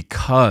actually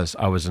because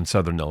I was in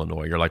Southern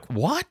Illinois. You're like,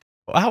 what?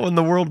 How in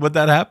the world would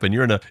that happen?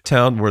 You're in a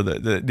town where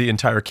the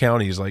entire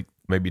county is like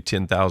maybe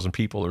 10,000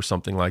 people or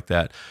something like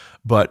that.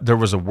 But there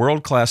was a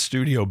world-class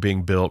studio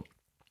being built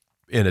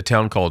in a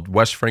town called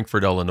West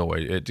Frankfort,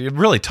 Illinois. It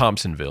really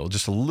Thompsonville,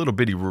 just a little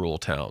bitty rural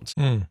towns.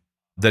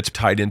 That's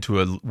tied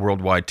into a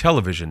worldwide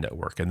television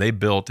network. And they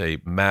built a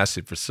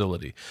massive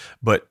facility,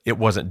 but it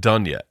wasn't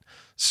done yet.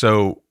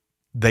 So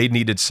they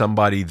needed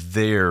somebody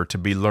there to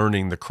be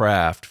learning the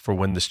craft for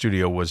when the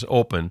studio was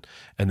open.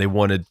 And they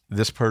wanted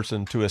this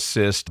person to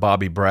assist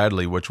Bobby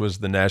Bradley, which was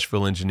the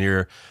Nashville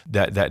engineer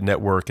that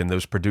network and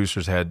those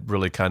producers had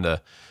really kind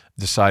of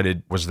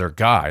decided was their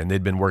guy. And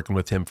they'd been working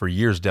with him for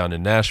years down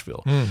in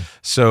Nashville.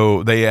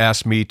 So they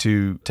asked me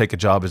to take a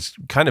job as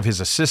kind of his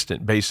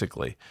assistant,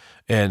 basically.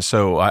 And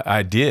so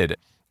I did.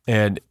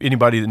 And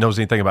anybody that knows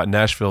anything about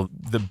Nashville,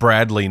 the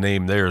Bradley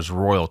name there is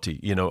royalty.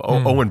 You know,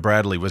 Owen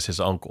Bradley was his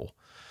uncle.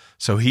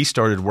 So he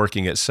started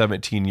working at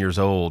 17 years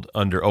old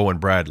under Owen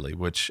Bradley,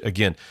 which,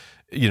 again,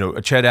 you know,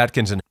 Chet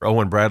Atkins and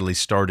Owen Bradley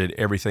started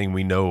everything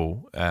we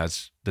know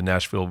as the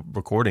Nashville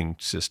recording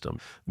system.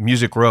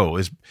 Music Row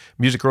is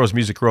Music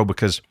Row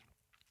because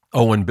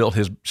Owen built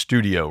his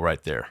studio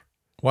right there.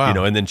 Wow. You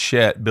know, and then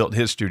Chet built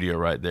his studio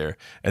right there.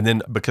 And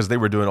then because they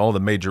were doing all the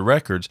major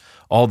records,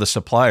 all the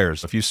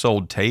suppliers, if you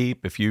sold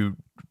tape, if you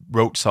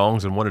wrote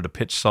songs and wanted to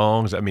pitch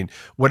songs, I mean,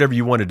 whatever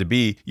you wanted to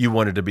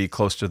be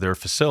close to their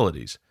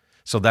facilities.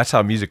 So that's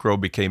how Music Row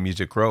became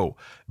Music Row.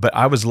 But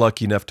I was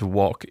lucky enough to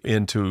walk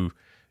into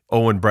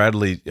Owen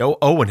Bradley.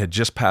 Owen had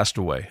just passed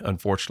away,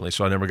 unfortunately,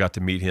 so I never got to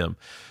meet him.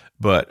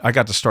 But I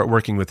got to start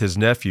working with his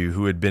nephew,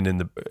 who had been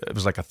it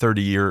was like a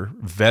 30-year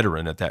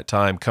veteran at that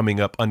time, coming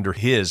up under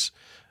his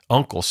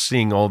uncle,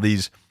 seeing all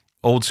these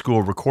old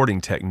school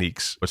recording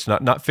techniques. It's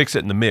not fix it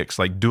in the mix,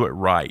 like do it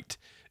right.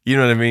 You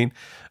know what I mean?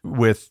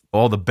 With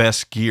all the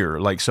best gear.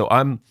 Like, so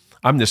I'm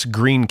this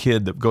green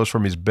kid that goes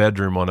from his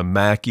bedroom on a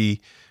Mackie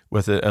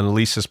with an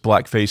Alesis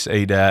Blackface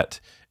ADAT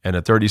and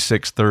a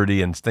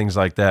 3630 and things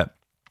like that.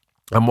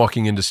 I'm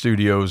walking into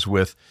studios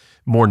with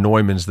more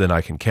Neumanns than I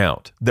can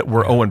count that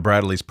were Owen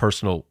Bradley's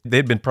personal.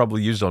 They'd been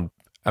probably used on,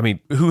 I mean,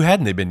 who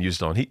hadn't they been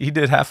used on? He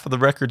did half of the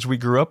records we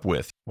grew up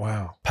with.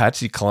 Wow.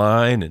 Patsy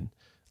Cline and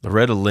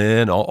Loretta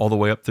Lynn, all the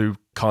way up through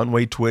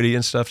Conway Twitty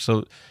and stuff.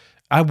 So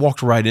I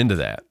walked right into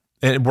that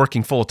and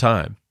working full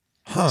time.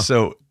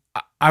 So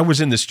I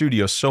was in the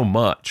studio so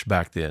much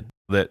back then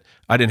that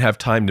I didn't have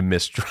time to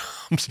miss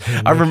drums.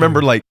 I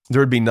remember like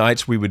there would be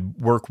nights we would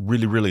work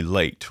really, really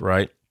late,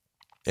 right?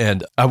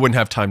 And I wouldn't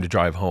have time to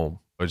drive home.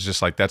 It was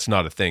just like, that's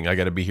not a thing. I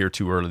got to be here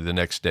too early the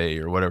next day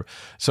or whatever.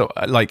 So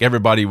like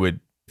everybody would,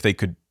 if they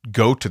could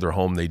go to their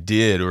home, they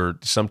did. Or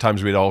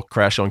sometimes we'd all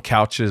crash on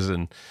couches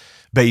and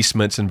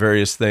basements and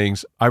various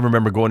things. I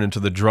remember going into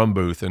the drum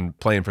booth and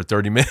playing for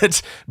 30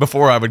 minutes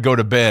before I would go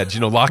to bed,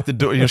 lock the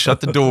door, shut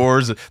the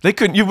doors.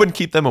 You wouldn't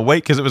keep them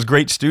awake because it was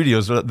great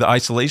studios. The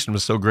isolation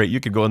was so great. You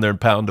could go in there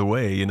and pound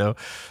away,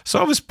 So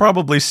I was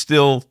probably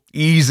still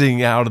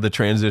easing out of the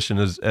transition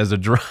as a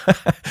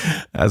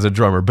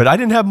drummer, but I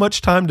didn't have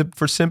much time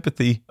for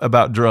sympathy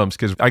about drums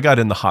because I got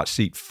in the hot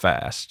seat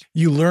fast.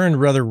 You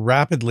learned rather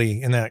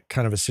rapidly in that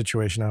kind of a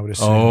situation, I would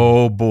assume.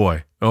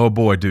 Oh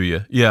boy, do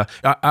you? Yeah,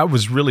 I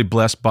was really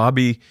blessed.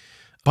 Bobby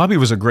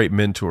was a great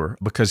mentor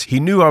because he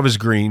knew I was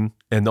green,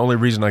 and the only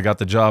reason I got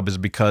the job is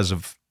because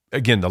of,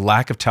 again, the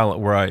lack of talent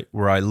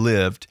where I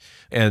lived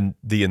and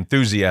the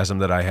enthusiasm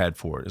that I had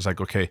for it. It's like,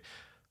 okay,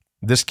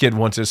 this kid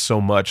wants this so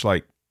much,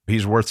 like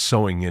he's worth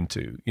sewing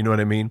into. You know what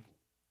I mean?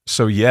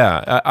 So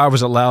yeah, I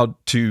was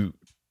allowed to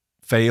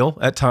fail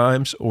at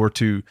times or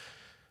to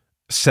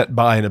sit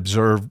by and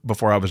observe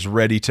before I was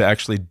ready to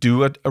actually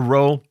do a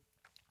role,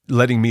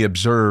 letting me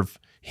observe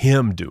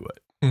him do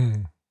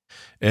it.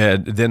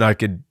 And then I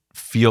could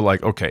feel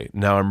like, okay,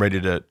 now I'm ready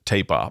to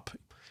tape op.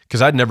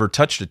 Because I'd never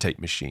touched a tape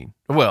machine.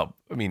 Well,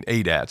 I mean,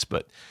 ADATs,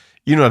 but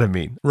you know what I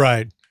mean?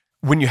 Right.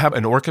 When you have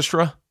an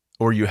orchestra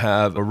or you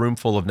have a room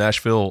full of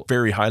Nashville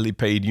very highly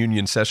paid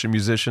union session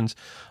musicians,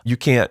 you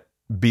can't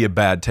be a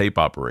bad tape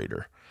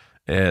operator.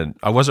 And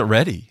I wasn't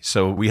ready.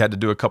 So we had to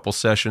do a couple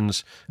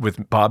sessions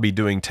with Bobby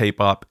doing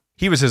tape op.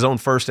 He was his own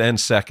first and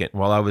second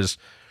while I was,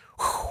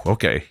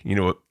 okay,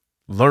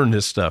 learn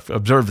this stuff,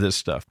 observe this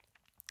stuff.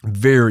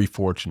 Very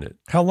fortunate.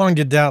 How long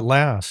did that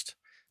last?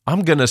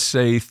 I'm going to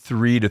say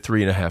 3 to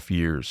 3.5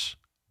 years.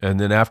 And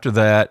then after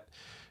that,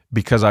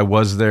 because I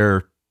was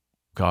there,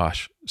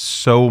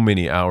 so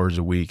many hours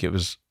a week, it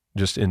was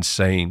just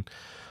insane.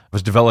 I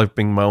was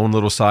developing my own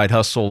little side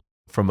hustle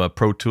from a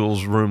Pro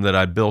Tools room that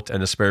I built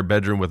in a spare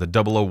bedroom with a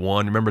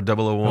 001. Remember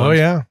 001? Oh,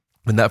 yeah.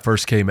 When that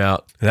first came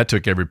out, and that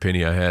took every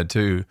penny I had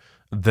too,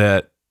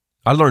 that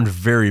I learned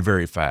very,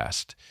 very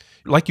fast.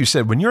 Like you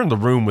said, when you're in the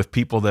room with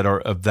people that are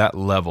of that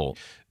level,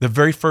 the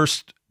very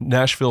first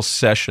Nashville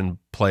session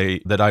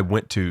play that I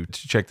went to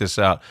check this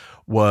out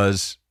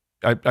was,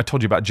 I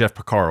told you about Jeff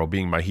Porcaro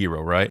being my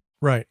hero, right?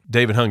 Right.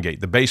 David Hungate,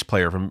 the bass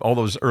player from all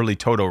those early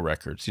Toto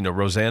records,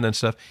 Rosanna and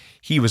stuff,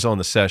 he was on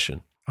the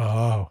session.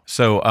 Oh.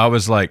 So I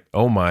was like,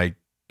 oh my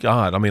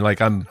God. I mean, like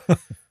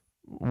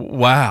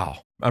wow.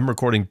 I'm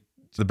recording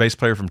the bass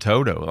player from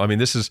Toto. I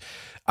mean,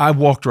 I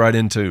walked right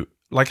into,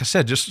 like I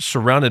said, just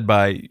surrounded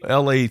by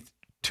LA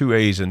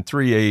 2As and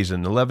 3As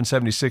and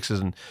 1176s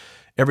and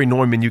every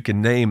Neumann you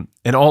can name.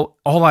 And all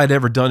I'd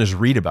ever done is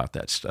read about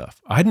that stuff.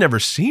 I'd never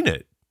seen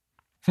it.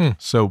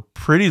 So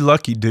pretty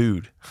lucky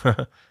dude.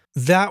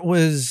 That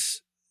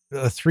was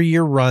a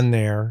 3-year run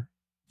there.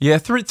 Yeah,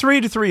 3 to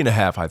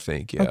 3.5, I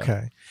think. Yeah.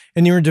 Okay.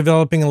 And you were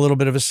developing a little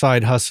bit of a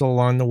side hustle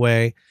along the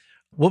way.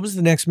 What was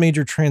the next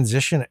major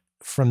transition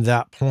from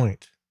that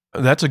point?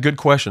 That's a good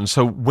question.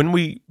 So when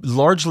we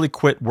largely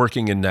quit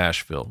working in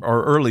Nashville,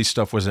 our early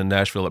stuff was in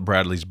Nashville at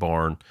Bradley's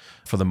Barn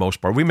for the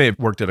most part. We may have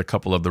worked at a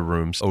couple of the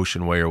rooms,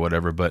 Ocean Way or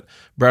whatever, but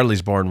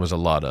Bradley's Barn was a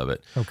lot of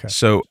it. Okay.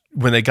 So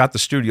when they got the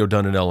studio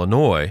done in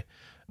Illinois,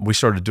 we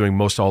started doing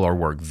most all our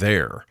work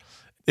there.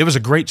 It was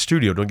a great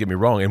studio, don't get me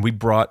wrong, and we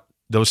brought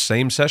those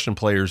same session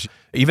players,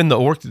 even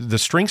the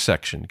string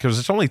section, because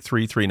it's only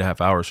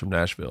 3.5 hours from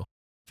Nashville.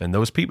 And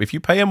those people, if you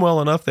pay them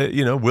well enough, they,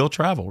 will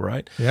travel,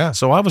 right? Yeah.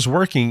 So I was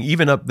working,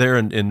 even up there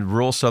in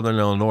rural Southern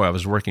Illinois, I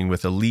was working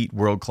with elite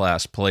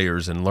world-class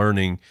players and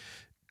learning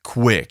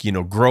quick,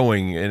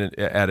 growing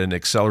at an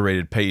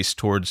accelerated pace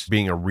towards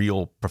being a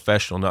real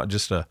professional, not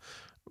just a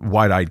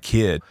wide-eyed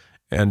kid.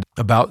 And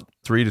about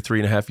 3 to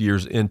 3.5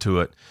 years into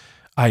it,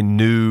 I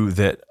knew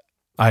that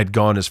I had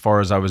gone as far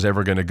as I was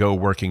ever going to go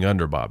working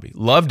under Bobby.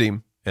 Loved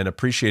him and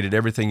appreciated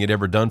everything he'd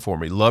ever done for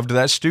me. Loved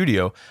that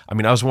studio. I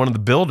mean, I was one of the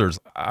builders.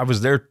 I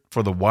was there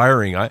for the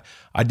wiring.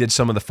 I did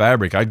some of the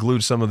fabric. I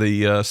glued some of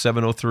the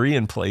 703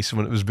 in place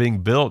when it was being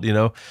built,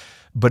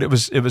 But it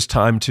was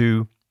time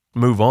to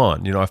move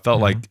on. I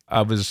felt like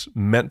I was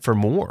meant for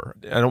more.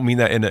 I don't mean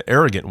that in an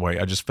arrogant way.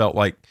 I just felt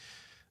like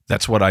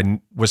that's what I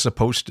was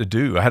supposed to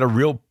do. I had a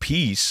real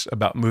peace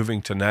about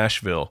moving to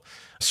Nashville,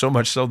 so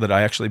much so that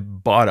I actually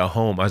bought a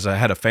home. As I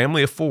had a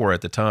family of 4 at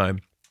the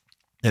time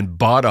and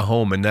bought a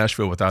home in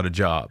Nashville without a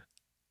job.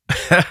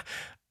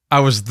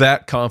 I was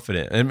that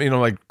confident. And,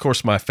 of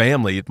course, my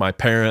family, my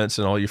parents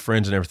and all your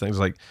friends and everything was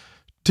like,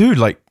 dude,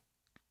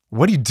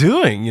 what are you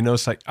doing?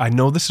 It's like, I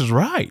know this is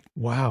right.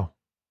 Wow.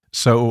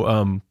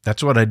 So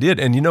that's what I did.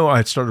 And,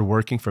 I started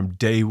working from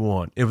day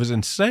one. It was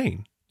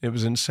insane. It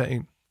was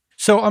insane.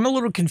 So I'm a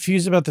little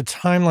confused about the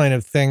timeline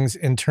of things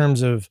in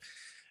terms of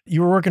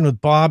you were working with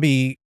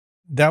Bobby.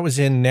 That was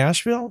in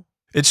Nashville?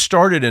 It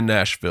started in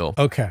Nashville.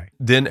 Okay.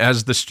 Then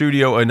as the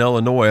studio in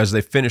Illinois, as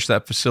they finished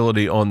that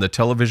facility on the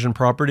television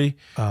property,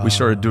 we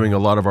started doing a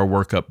lot of our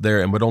work up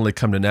there and would only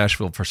come to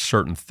Nashville for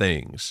certain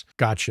things.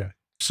 Gotcha.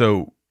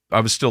 So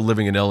I was still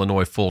living in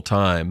Illinois full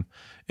time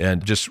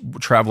and just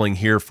traveling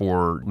here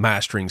for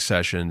mastering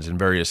sessions and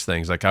various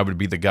things. Like I would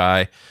be the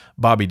guy.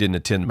 Bobby didn't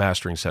attend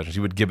mastering sessions.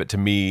 He would give it to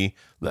me.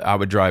 I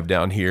would drive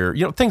down here,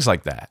 things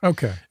like that.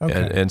 Okay.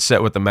 And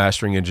sit with the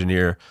mastering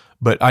engineer.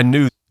 But I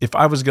knew if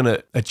I was going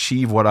to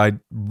achieve what I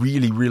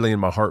really, really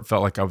in my heart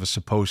felt like I was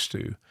supposed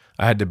to,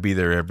 I had to be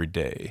there every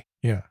day.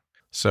 Yeah.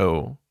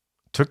 So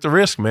took the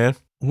risk, man.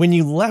 When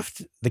you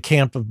left the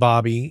camp of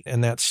Bobby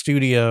and that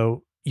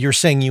studio, you're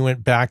saying you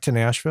went back to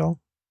Nashville?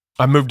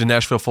 I moved to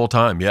Nashville full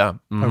time. Yeah.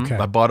 Okay.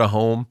 I bought a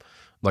home,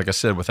 like I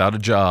said, without a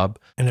job.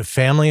 And a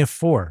family of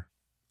 4.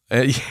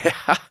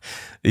 Yeah.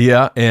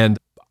 Yeah. And,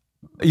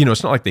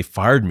 it's not like they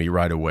fired me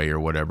right away or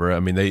whatever. I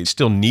mean, they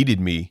still needed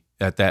me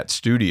at that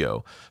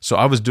studio. So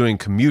I was doing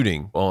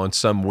commuting on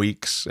some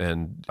weeks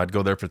and I'd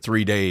go there for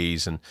 3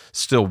 days and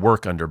still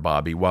work under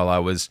Bobby while I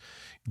was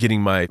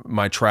getting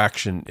my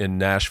traction in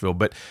Nashville.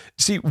 But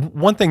see,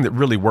 one thing that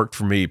really worked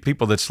for me,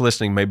 people that's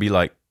listening may be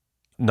like,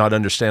 not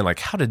understand, like,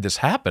 how did this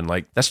happen?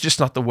 Like, that's just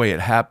not the way it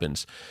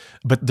happens.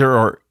 But there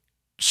are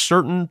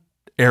certain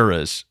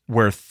eras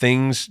where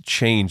things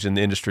change in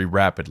the industry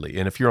rapidly.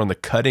 And if you're on the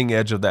cutting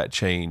edge of that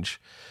change,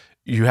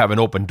 you have an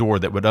open door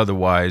that would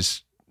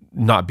otherwise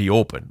not be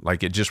open.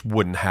 Like it just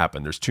wouldn't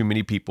happen. There's too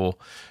many people.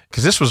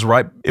 Because this was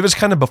right, it was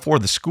kind of before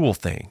the school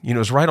thing. It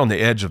was right on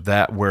the edge of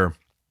that where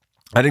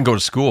I didn't go to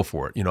school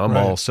for it. I'm Right.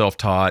 all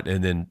self-taught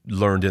and then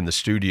learned in the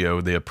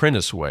studio the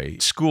apprentice way.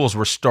 Schools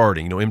were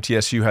starting.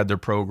 MTSU had their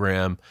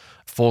program,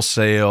 Full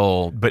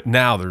Sail, but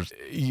now there's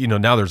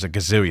a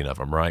gazillion of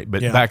them, right?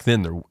 But Yeah. back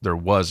then there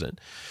wasn't.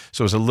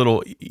 So it was a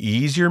little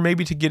easier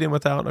maybe to get in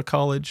without a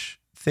college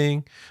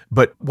thing.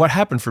 But what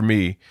happened for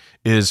me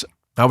is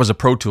I was a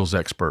Pro Tools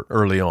expert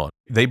early on.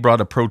 They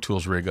brought a Pro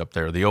Tools rig up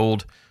there, the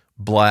old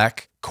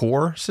black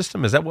core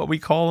system. Is that what we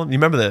call them? You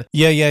remember the?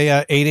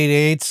 Yeah.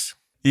 888s.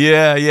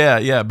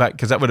 Yeah. Back,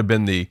 because that would have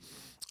been the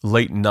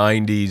late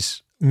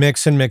 90s.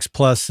 Mix and Mix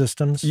Plus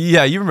systems.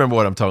 Yeah, you remember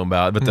what I'm talking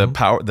about. But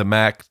the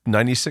Mac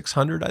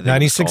 9600, I think.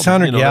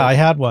 9600. Yeah, I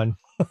had one.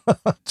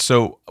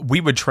 So we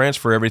would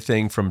transfer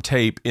everything from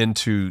tape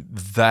into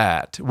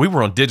that. We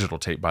were on digital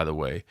tape, by the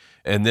way,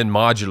 and then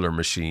modular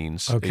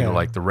machines, Okay.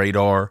 like the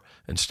Radar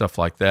and stuff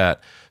like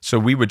that. So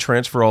we would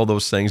transfer all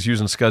those things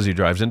using SCSI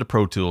drives into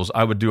Pro Tools.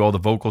 I would do all the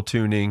vocal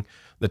tuning,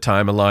 the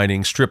time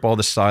aligning, strip all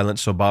the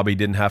silence so Bobby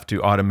didn't have to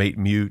automate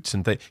mutes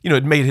and things.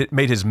 It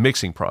made his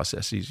mixing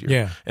process easier.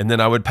 Yeah. And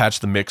then I would patch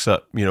the mix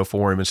up,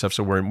 for him and stuff.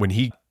 So when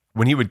he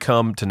would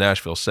come to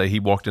Nashville, say he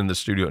walked into the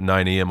studio at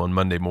 9 a.m. on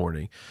Monday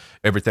morning,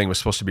 everything was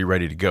supposed to be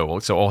ready to go.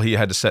 So all he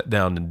had to sit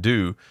down and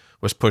do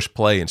was push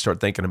play and start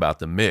thinking about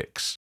the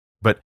mix.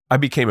 But I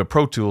became a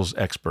Pro Tools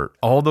expert.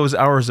 All those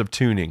hours of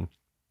tuning,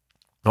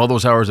 all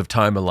those hours of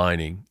time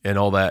aligning and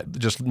all that,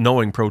 just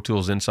knowing Pro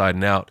Tools inside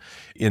and out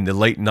in the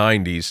late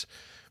 90s,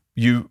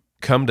 you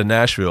come to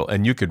Nashville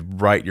and you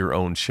could write your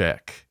own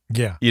check.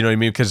 Yeah. You know what I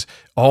mean? Because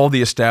all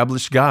the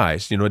established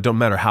guys, it don't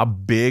matter how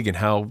big and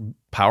how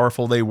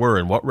powerful they were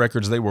and what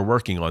records they were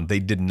working on, they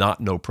did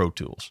not know Pro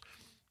Tools.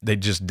 They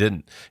just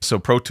didn't. So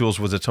Pro Tools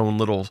was its own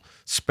little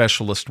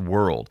specialist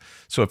world.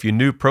 So if you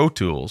knew Pro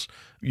Tools,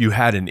 you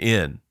had an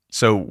in.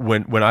 So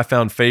when I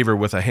found favor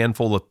with a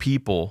handful of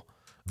people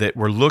that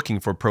were looking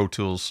for Pro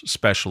Tools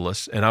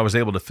specialists, and I was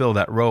able to fill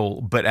that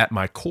role, but at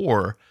my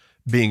core,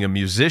 being a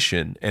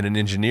musician and an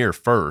engineer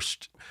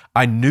first,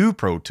 I knew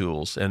Pro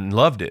Tools and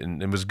loved it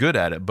and was good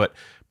at it, but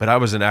I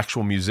was an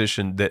actual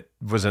musician that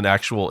was an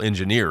actual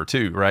engineer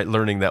too, right?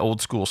 Learning that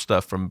old school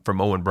stuff from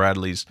Owen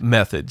Bradley's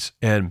methods.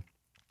 And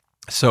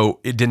so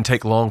it didn't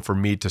take long for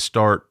me to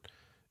start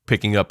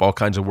picking up all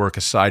kinds of work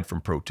aside from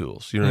Pro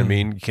Tools. You know what I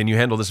mean? Can you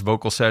handle this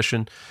vocal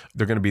session?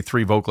 There are going to be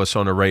 3 vocalists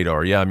on a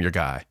Radar. Yeah, I'm your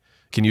guy.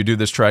 Can you do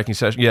this tracking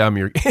session? Yeah, I'm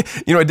your,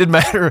 it didn't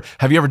matter.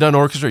 Have you ever done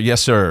orchestra?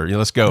 Yes, sir.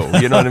 Let's go.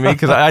 You know what I mean?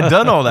 Because I'd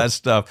done all that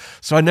stuff.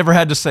 So I never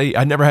had to say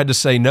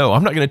no.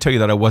 I'm not going to tell you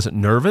that I wasn't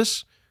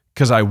nervous,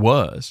 because I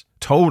was,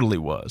 totally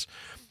was.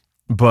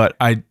 But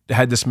I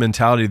had this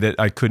mentality that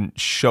I couldn't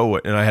show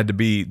it, and I had to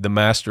be the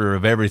master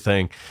of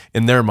everything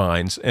in their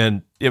minds.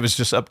 And it was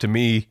just up to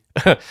me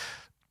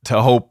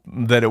to hope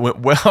that it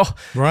went well,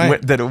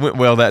 Right. that it went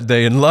well that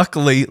day. And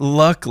luckily,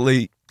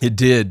 it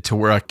did, to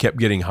where I kept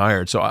getting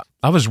hired. So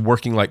I was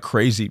working like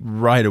crazy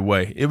right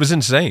away. It was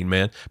insane,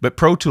 man. But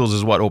Pro Tools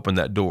is what opened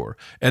that door.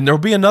 And there'll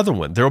be another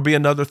one. There'll be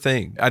another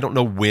thing. I don't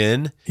know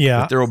when,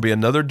 Yeah. but there will be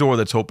another door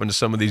that's open to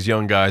some of these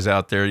young guys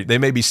out there. They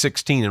may be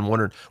 16 and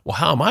wondering, well,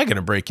 how am I going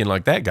to break in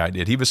like that guy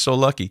did? He was so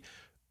lucky.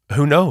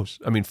 Who knows?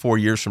 4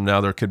 years from now,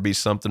 there could be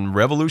something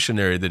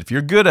revolutionary that if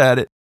you're good at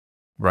it,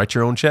 write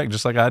your own check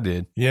just like I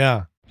did.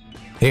 Yeah.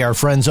 Hey, our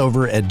friends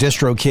over at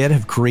DistroKid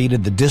have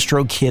created the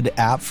DistroKid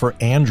app for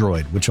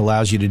Android, which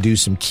allows you to do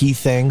some key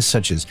things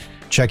such as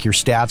check your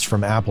stats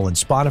from Apple and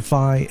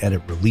Spotify,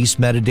 edit release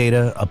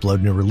metadata,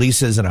 upload new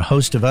releases, and a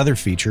host of other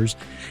features.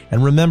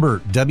 And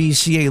remember,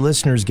 WCA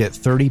listeners get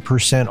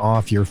 30%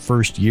 off your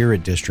first year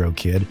at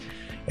DistroKid.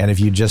 And if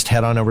you just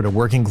head on over to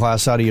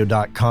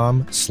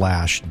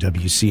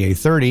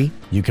workingclassaudio.com/WCA30,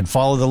 you can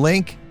follow the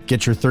link,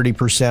 get your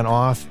 30%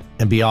 off,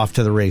 and be off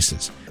to the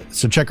races.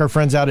 So check our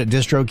friends out at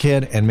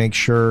DistroKid and make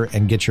sure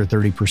and get your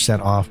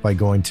 30% off by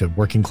going to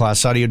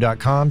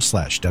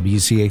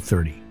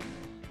workingclassaudio.com/WCA30.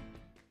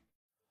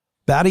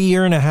 About a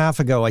year and a half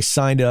ago, I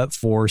signed up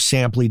for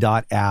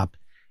Samply.app,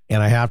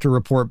 and I have to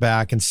report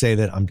back and say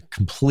that I'm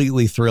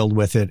completely thrilled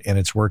with it, and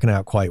it's working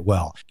out quite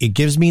well. It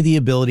gives me the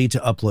ability to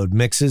upload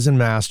mixes and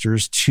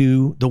masters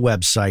to the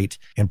website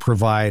and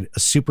provide a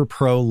super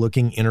pro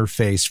looking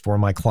interface for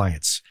my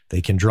clients.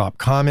 They can drop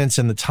comments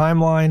in the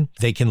timeline.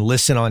 They can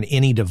listen on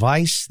any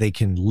device. They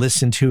can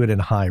listen to it in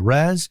high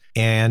res.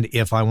 And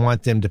if I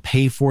want them to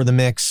pay for the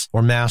mix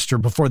or master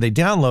before they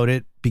download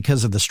it,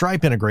 because of the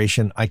Stripe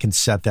integration, I can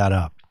set that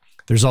up.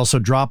 There's also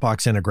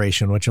Dropbox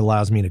integration, which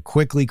allows me to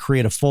quickly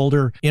create a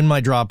folder in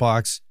my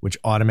Dropbox, which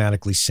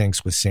automatically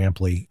syncs with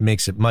Samply,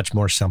 makes it much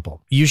more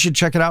simple. You should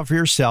check it out for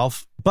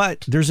yourself,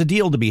 but there's a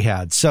deal to be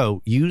had.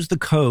 So use the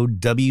code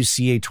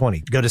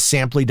WCA20. Go to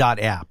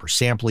Samply.app or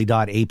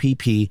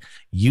Samply.app.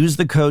 Use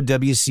the code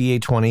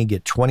WCA20,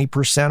 get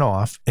 20%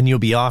 off, and you'll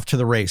be off to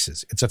the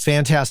races. It's a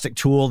fantastic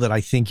tool that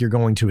I think you're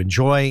going to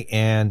enjoy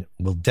and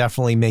will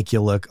definitely make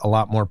you look a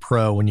lot more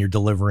pro when you're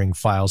delivering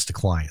files to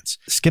clients.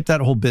 Skip that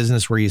whole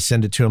business where you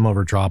send it to them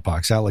over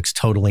Dropbox. That looks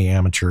totally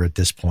amateur at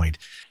this point.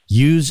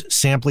 Use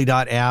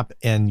Samply.app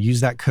and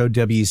use that code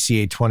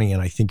WCA20,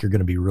 and I think you're going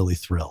to be really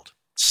thrilled.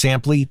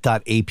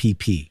 Samply.app.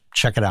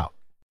 Check it out.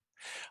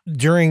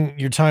 During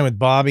your time with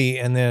Bobby,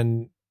 and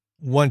then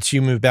once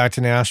you moved back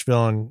to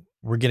Nashville and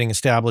were getting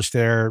established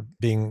there,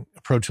 being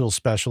a Pro Tools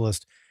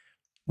specialist,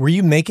 were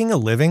you making a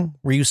living?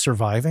 Were you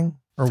surviving?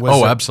 Or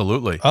was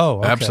absolutely. Oh,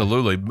 okay.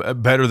 Absolutely.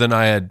 Better than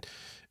I had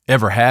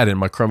ever had in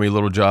my crummy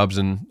little jobs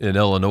in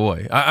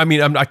Illinois. I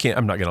mean, I'm not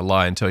going to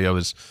lie and tell you I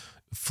was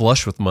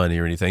flush with money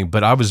or anything,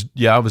 but I was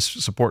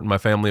supporting my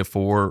family of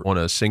 4 on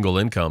a single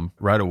income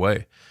right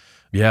away.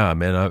 Yeah,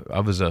 man, I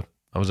was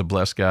a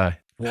blessed guy.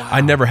 Wow.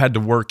 I never had to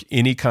work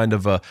any kind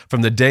of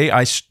from the day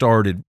I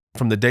started,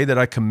 from the day that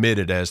I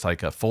committed as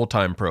like a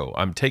full-time pro,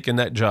 I'm taking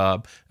that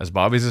job as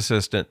Bobby's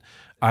assistant.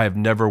 I have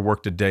never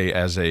worked a day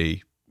as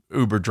a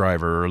Uber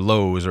driver or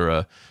Lowe's or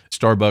a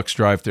Starbucks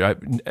drive-thru.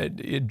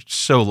 It's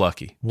so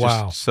lucky.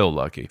 Wow. Just so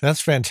lucky.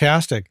 That's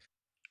fantastic.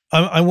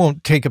 I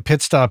won't take a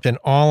pit stop in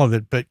all of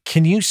it, but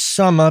can you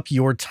sum up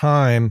your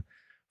time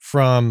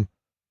from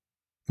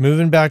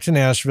moving back to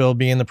Nashville,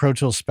 being the Pro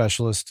Tools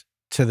specialist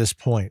to this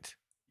point?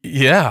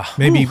 Yeah.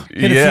 Maybe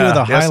hit a few of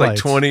the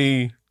highlights.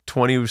 Like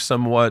 20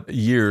 somewhat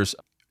years.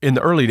 In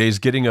the early days,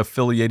 getting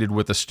affiliated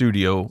with a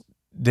studio,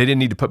 they didn't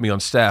need to put me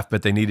on staff,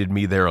 but they needed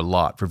me there a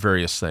lot for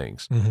various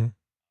things. Mm-hmm.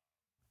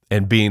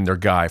 And being their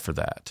guy for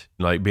that,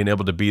 like being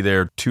able to be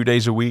there 2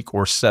 days a week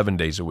or 7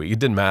 days a week. It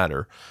didn't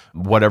matter.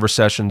 Whatever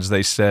sessions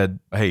they said,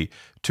 hey,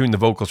 tune the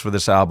vocals for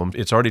this album.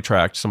 It's already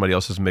tracked. Somebody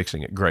else is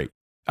mixing it. Great.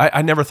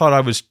 I never thought I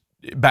was,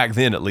 back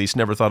then at least,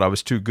 never thought I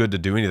was too good to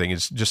do anything.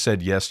 It's just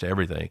said yes to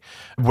everything.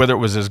 Whether it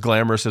was as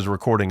glamorous as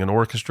recording an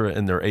orchestra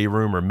in their A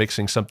room or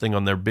mixing something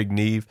on their big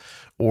Neve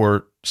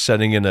or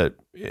setting in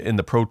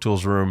the Pro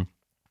Tools room,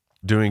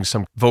 doing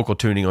some vocal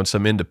tuning on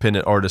some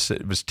independent artist.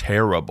 It was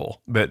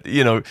terrible, but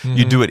you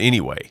do it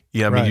anyway.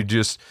 Yeah. I mean, you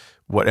just,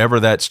 whatever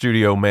that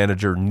studio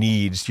manager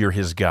needs, you're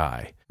his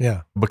guy.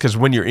 Yeah. Because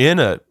when you're in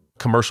a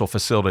commercial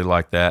facility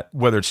like that,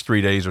 whether it's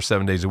 3 days or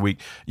 7 days a week,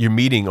 you're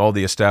meeting all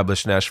the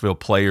established Nashville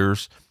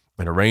players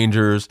and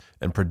arrangers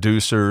and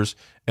producers.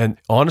 And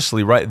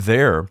honestly, right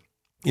there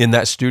in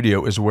that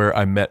studio is where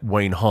I met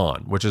Wayne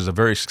Hahn, which is a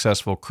very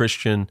successful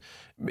Christian.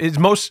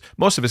 Most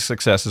of his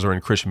successes are in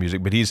Christian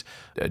music, but he's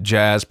a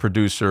jazz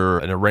producer,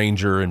 an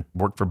arranger, and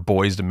worked for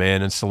Boyz II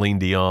Men and Celine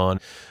Dion.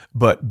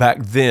 But back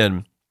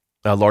then,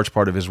 a large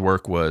part of his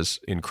work was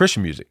in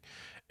Christian music.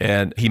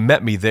 And he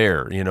met me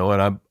there, and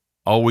I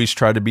always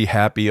try to be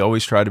happy,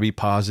 always try to be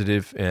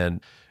positive, and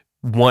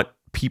want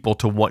people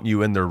to want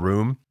you in their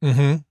room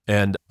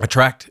and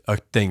attract a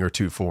thing or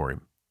two for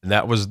him. And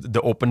that was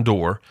the open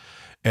door.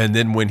 And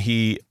then when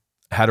he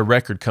had a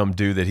record come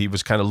due that he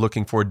was kind of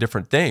looking for a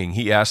different thing,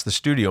 he asked the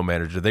studio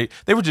manager.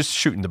 They were just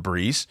shooting the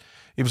breeze.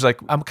 He was like,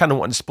 I'm kind of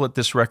wanting to split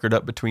this record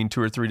up between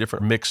 2 or 3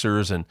 different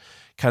mixers and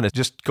kind of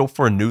just go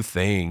for a new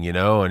thing,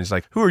 And he's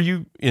like, who are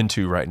you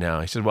into right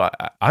now? He said, well,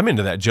 I'm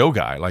into that Joe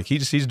guy. Like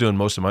he's doing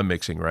most of my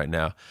mixing right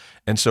now.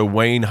 And so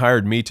Wayne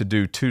hired me to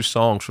do 2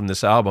 songs from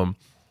this album.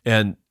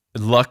 And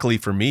luckily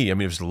for me, I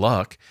mean, it was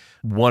luck.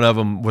 One of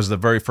them was the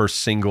very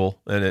first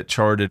single and it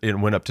charted. It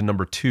went up to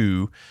number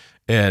 2.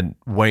 And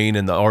Wayne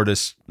and the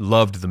artist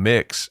loved the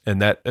mix,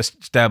 and that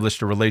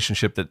established a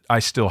relationship that I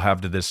still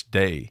have to this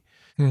day.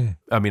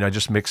 I mean, I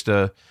just mixed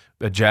a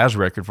jazz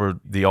record for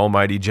the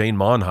almighty Jane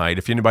Monheit.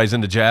 If anybody's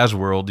in the jazz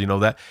world,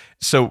 that.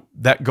 So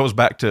that goes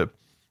back to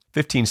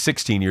 15,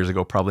 16 years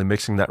ago, probably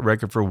mixing that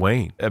record for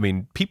Wayne. I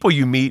mean, people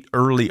you meet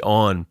early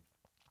on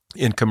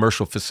in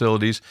commercial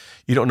facilities,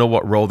 you don't know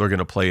what role they're going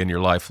to play in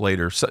your life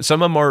later. So,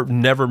 some of them are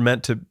never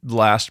meant to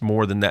last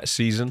more than that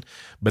season,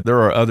 but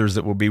there are others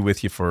that will be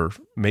with you for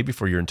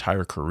your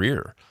entire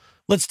career.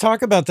 Let's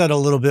talk about that a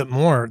little bit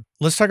more.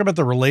 Let's talk about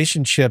the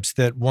relationships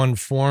that one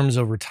forms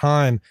over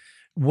time.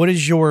 What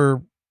is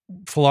your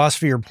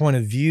philosophy or point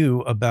of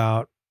view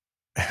about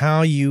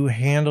how you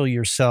handle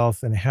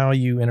yourself and how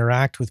you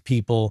interact with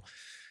people,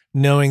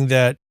 knowing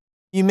that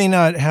you may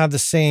not have the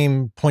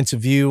same points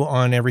of view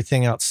on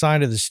everything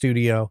outside of the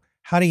studio?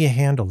 How do you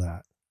handle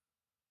that?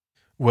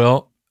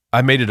 Well,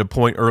 I made it a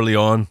point early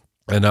on,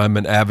 and I'm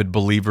an avid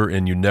believer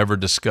in you never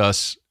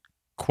discuss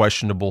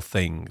questionable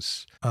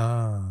things.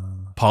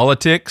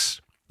 Politics,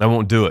 I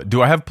won't do it.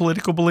 Do I have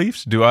political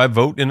beliefs? Do I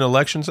vote in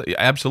elections?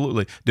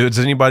 Absolutely. Does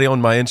anybody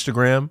on my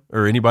Instagram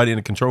or anybody in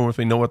the control room with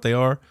me know what they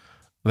are?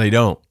 They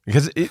don't.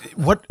 Because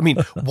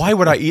why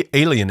would I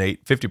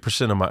alienate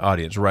 50% of my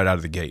audience right out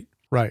of the gate?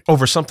 Right.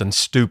 Over something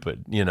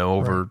stupid,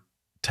 over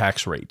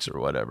tax rates or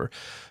whatever.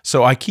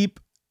 So I keep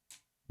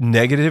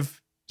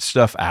negative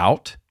stuff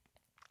out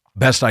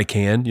best I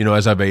can,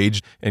 as I've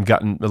aged and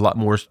gotten a lot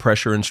more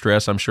pressure and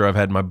stress. I'm sure I've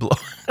had my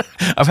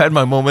I've had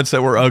my moments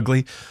that were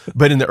ugly,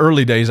 but in the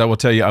early days, I will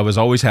tell you, I was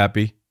always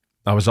happy.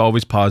 I was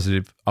always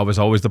positive. I was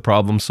always the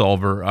problem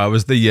solver. I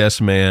was the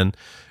yes man.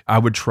 I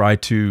would try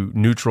to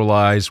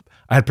neutralize.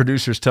 I had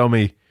producers tell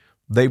me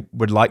they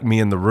would like me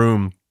in the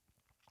room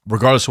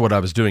regardless of what I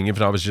was doing,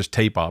 even if I was just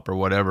tape op or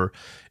whatever.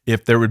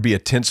 If there would be a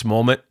tense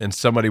moment and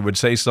somebody would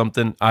say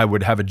something, I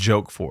would have a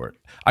joke for it.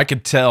 I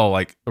could tell,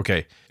 like,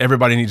 okay,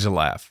 everybody needs to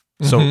laugh.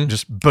 So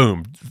just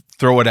boom,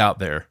 throw it out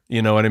there.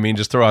 You know what I mean?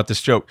 Just throw out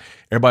this joke.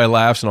 Everybody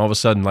laughs, and all of a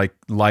sudden, like,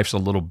 life's a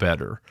little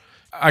better.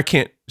 I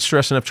can't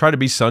stress enough, try to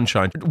be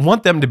sunshine.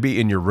 Want them to be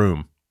in your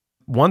room.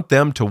 Want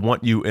them to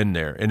want you in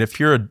there. And if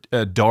you're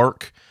a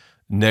dark,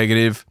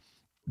 negative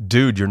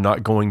dude,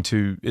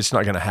 it's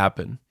not going to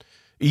happen.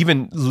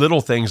 Even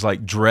little things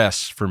like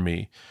dress for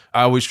me,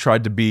 I always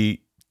tried to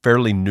be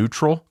fairly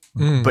neutral,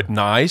 but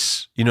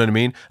nice. You know what I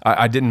mean?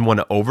 I didn't want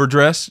to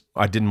overdress.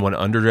 I didn't want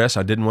to underdress.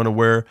 I didn't want to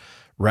wear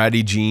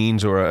ratty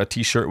jeans or a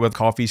t-shirt with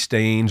coffee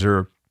stains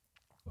or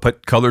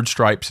put colored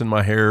stripes in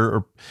my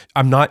hair.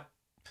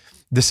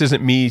 This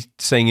isn't me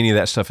saying any of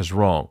that stuff is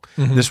wrong.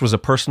 This was a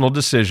personal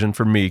decision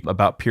for me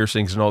about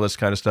piercings and all this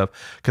kind of stuff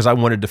because I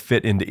wanted to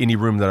fit into any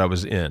room that I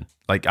was in.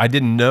 Like, I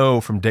didn't know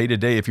from day to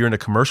day, if you're in a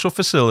commercial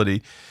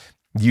facility,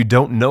 you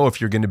don't know if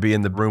you're going to be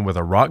in the room with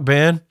a rock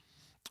band,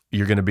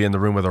 you're going to be in the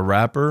room with a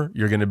rapper,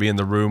 you're going to be in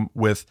the room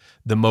with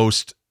the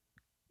most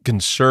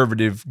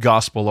conservative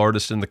gospel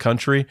artist in the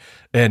country,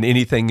 and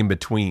anything in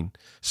between.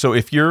 So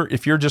if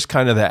you're just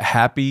kind of that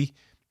happy,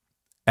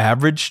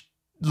 average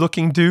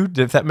looking dude,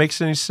 if that makes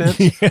any sense.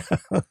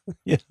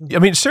 Yeah. I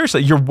mean,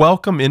 seriously, you're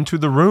welcome into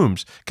the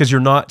rooms because you're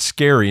not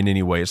scary in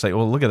any way. It's like,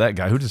 well, look at that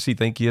guy. Who does he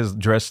think he is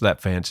dressed that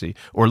fancy?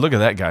 Or look at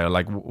that guy.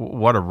 Like,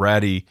 what a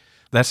ratty,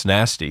 that's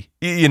nasty.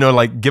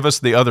 Like, give us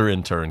the other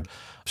intern.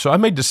 So I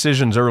made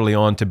decisions early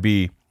on to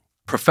be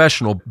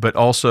professional, but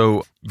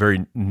also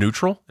very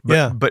neutral,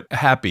 but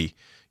happy.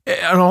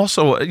 And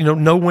also,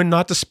 know when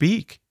not to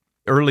speak.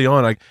 Early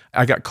on,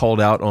 I got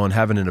called out on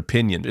having an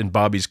opinion in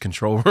Bobby's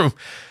control room.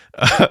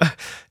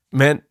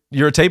 Man,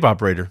 you're a tape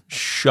operator.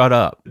 Shut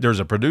up. There's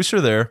a producer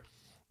there.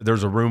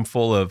 There's a room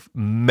full of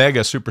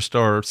mega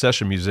superstar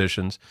session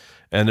musicians,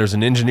 and there's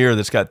an engineer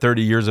that's got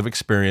 30 years of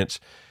experience.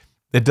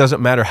 It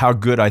doesn't matter how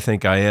good I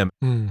think I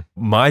am.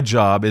 My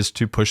job is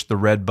to push the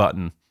red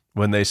button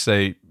when they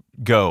say,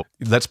 go.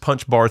 Let's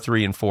punch bar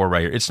 3 and 4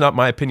 right here. It's not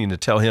my opinion to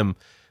tell him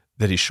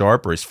that he's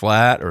sharp or he's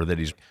flat or that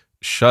he's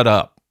shut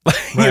up.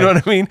 You know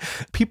what I mean?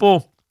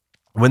 People,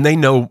 when they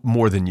know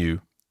more than you,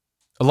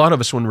 a lot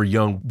of us when we're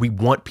young, we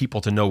want people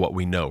to know what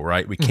we know,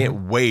 right? We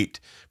can't wait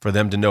for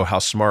them to know how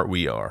smart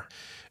we are.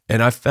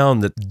 And I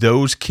found that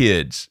those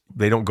kids,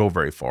 they don't go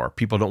very far.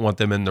 People don't want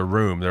them in the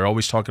room. They're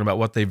always talking about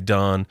what they've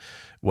done,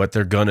 what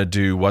they're going to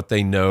do, what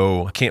they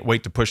know. I can't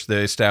wait to push the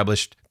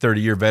established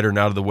 30-year veteran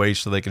out of the way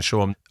so they can show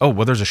them, oh,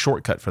 well, there's a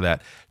shortcut for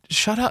that.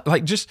 Shut up.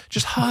 Like, just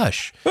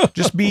hush.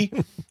 Just be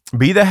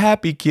the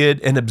happy kid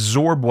and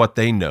absorb what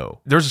they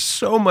know. There's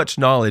so much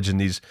knowledge in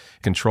these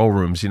control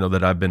rooms,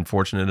 that I've been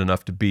fortunate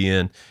enough to be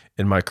in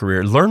my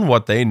career. Learn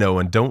what they know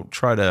and don't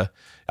try to.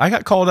 I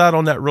got called out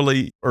on that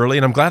really early,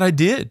 and I'm glad I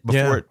did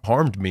before it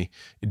harmed me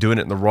doing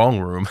it in the wrong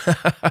room.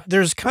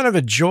 There's kind of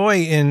a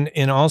joy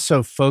in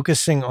also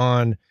focusing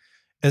on,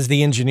 as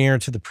the engineer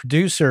to the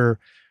producer,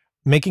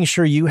 making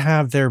sure you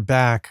have their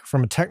back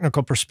from a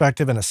technical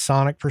perspective and a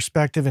sonic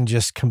perspective and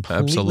just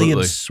completely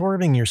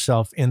absorbing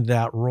yourself in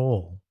that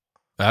role.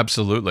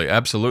 Absolutely.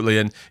 Absolutely.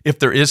 And if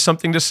there is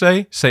something to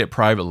say it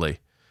privately.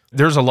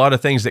 There's a lot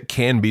of things that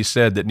can be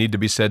said that need to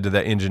be said to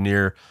that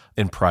engineer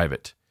in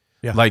private.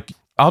 Yeah. Like,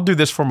 I'll do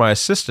this for my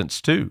assistants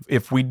too.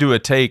 If we do a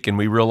take and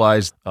we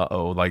realize,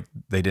 like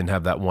they didn't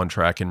have that one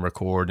track in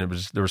record and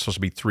there was supposed to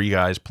be 3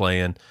 guys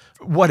playing,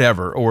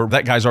 whatever, or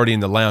that guy's already in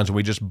the lounge and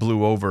we just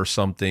blew over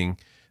something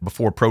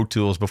before Pro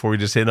Tools, before we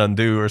just hit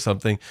undo or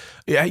something.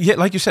 Yeah,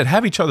 like you said,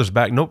 have each other's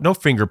back. No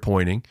finger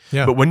pointing.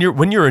 Yeah. But when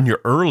you're in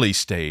your early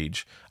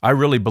stage, I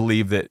really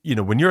believe that,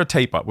 when you're a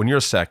tape op, when you're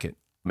a second,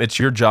 it's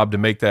your job to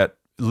make that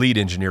lead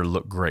engineer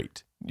look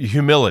great.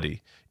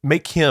 Humility.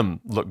 Make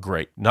him look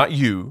great, not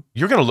you.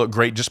 You're going to look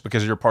great just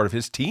because you're part of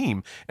his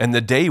team, and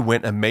the day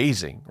went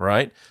amazing,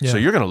 right? Yeah. So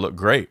you're going to look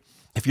great.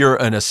 If you're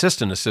an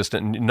assistant,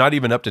 and not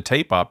even up to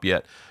tape op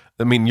yet,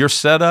 I mean, your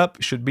setup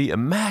should be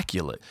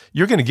immaculate.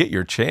 You're going to get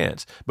your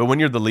chance. But when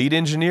you're the lead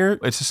engineer,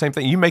 it's the same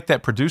thing. You make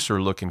that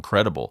producer look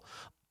incredible.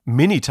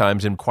 Many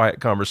times in quiet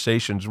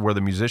conversations where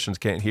the musicians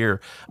can't hear,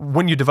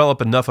 when you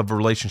develop enough of a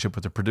relationship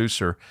with the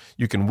producer,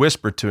 you can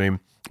whisper to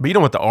him, but you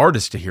don't want the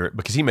artist to hear it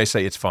because he may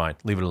say, it's fine,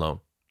 leave it alone.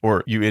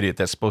 Or, you idiot,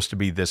 that's supposed to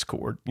be this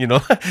chord.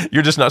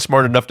 You're just not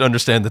smart enough to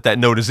understand that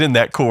note is in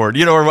that chord.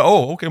 Or,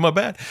 oh, okay, my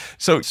bad.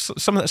 So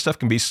some of that stuff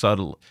can be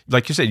subtle.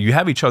 Like you said, you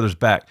have each other's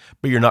back,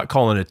 but you're not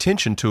calling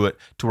attention to it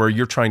to where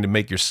you're trying to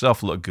make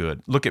yourself look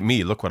good. Look at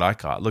me. Look what I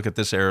caught. Look at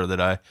this error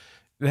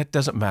that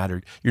doesn't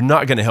matter. You're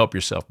not going to help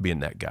yourself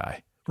being that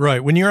guy.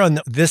 Right. When you're on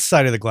this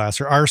side of the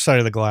glass or our side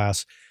of the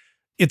glass,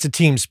 it's a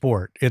team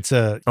sport.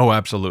 Oh,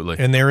 absolutely.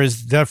 And there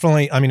is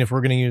definitely, if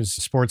we're going to use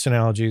sports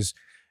analogies,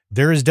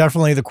 there is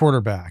definitely the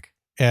quarterback.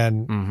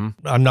 And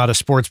I'm not a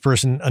sports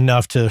person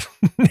enough to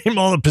name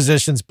all the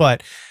positions,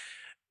 but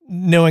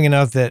knowing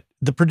enough that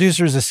the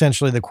producer is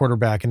essentially the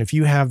quarterback. And if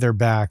you have their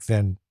back,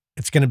 then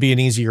it's going to be an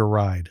easier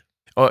ride.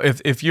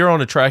 If you're on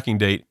a tracking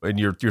date and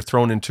you're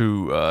thrown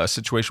into a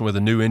situation with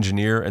a new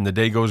engineer and the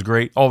day goes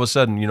great, all of a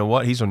sudden, you know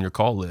what? He's on your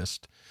call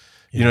list.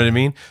 You know what I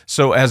mean?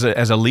 So as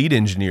a lead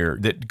engineer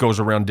that goes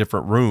around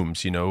different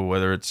rooms,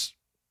 whether it's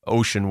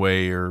Ocean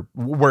Way or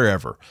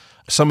wherever,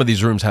 some of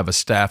these rooms have a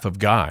staff of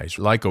guys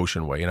like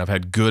Ocean Way, and I've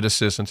had good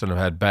assistants and I've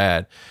had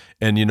bad.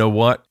 And you know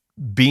what?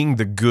 Being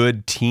the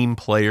good team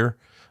player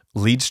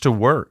leads to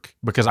work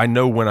because I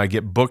know when I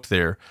get booked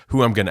there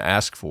who I'm going to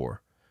ask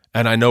for.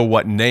 And I know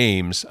what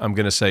names I'm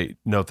going to say,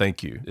 no,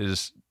 thank you.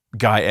 Is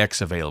guy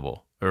X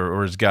available?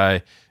 Or is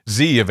guy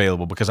Z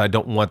available? Because I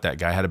don't want that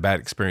guy. I had a bad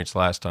experience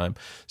last time.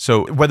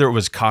 So whether it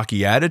was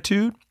cocky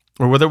attitude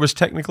or whether it was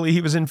technically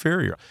he was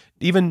inferior,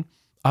 even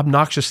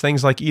obnoxious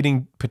things like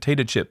eating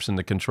potato chips in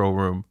the control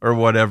room or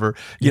whatever,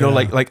 you know,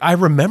 like I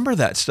remember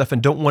that stuff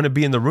and don't want to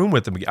be in the room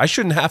with them again. I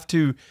shouldn't have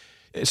to.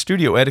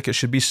 Studio etiquette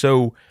should be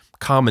so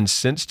common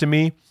sense to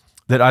me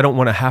that I don't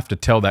want to have to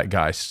tell that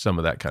guy some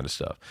of that kind of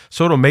stuff.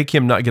 So it'll make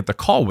him not get the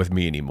call with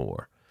me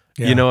anymore.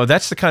 Yeah. You know,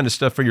 that's the kind of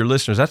stuff for your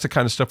listeners. That's the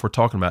kind of stuff we're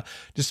talking about.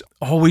 Just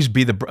always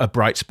be a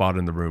bright spot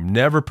in the room.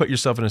 Never put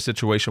yourself in a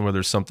situation where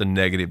there's something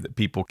negative that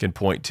people can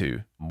point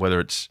to, whether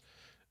it's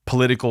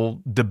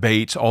political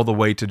debates all the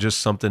way to just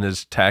something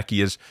as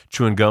tacky as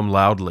chewing gum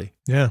loudly.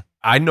 Yeah.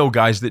 I know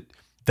guys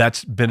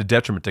that's been a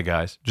detriment to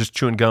guys, just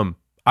chewing gum.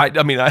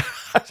 I mean,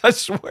 I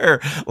swear,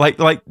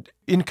 like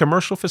in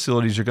commercial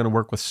facilities, you're going to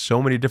work with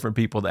so many different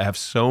people that have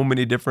so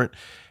many different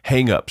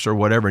hangups or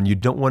whatever, and you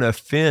don't want to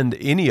offend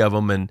any of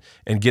them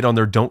and get on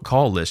their don't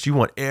call list. You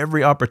want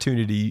every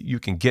opportunity you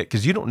can get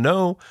because you don't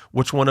know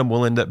which one of them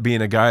will end up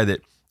being a guy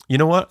that, you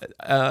know what,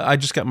 I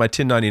just got my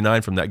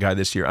 1099 from that guy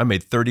this year. I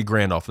made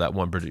 $30,000 off that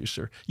one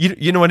producer.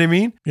 You know what I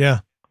mean? Yeah.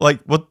 Like,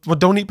 well,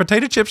 don't eat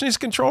potato chips in his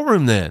control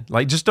room then.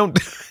 Like, just don't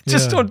do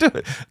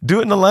it. Do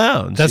it in the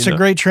lounge. That's a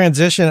great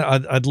transition.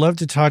 I'd love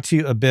to talk to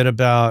you a bit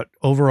about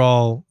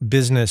overall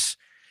business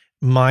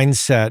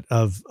mindset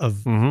of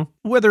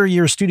whether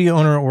you're a studio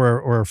owner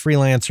or a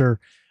freelancer.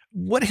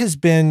 What has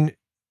been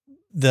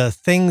the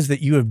things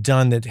that you have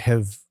done that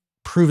have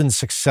proven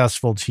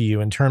successful to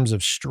you in terms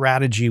of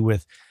strategy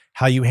with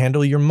how you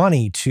handle your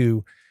money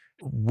to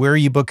where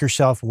you book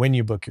yourself, when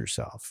you book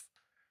yourself?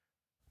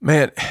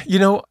 Man, you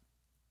know,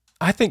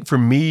 I think for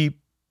me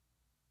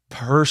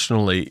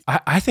personally,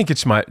 I think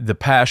it's the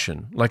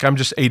passion. Like I'm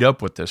just ate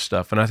up with this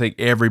stuff, and I think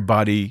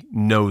everybody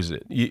knows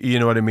it. You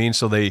know what I mean?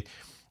 So they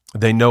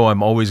know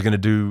I'm always going to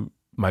do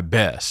my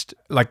best.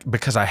 Like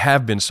because I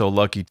have been so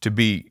lucky to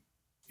be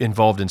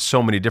involved in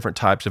so many different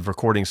types of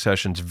recording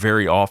sessions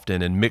very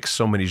often and mix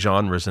so many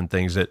genres and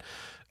things that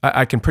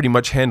I can pretty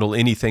much handle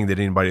anything that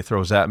anybody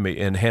throws at me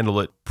and handle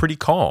it pretty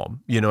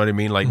calm. You know what I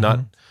mean? Like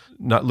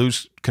not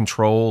lose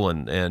control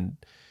and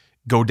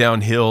go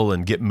downhill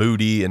and get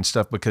moody and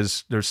stuff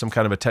because there's some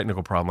kind of a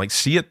technical problem. Like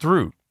see it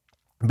through.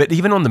 But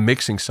even on the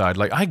mixing side,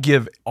 like I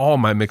give all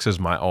my mixes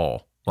my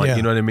all. Like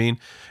you know what I mean?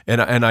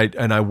 And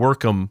I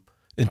work them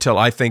until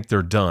I think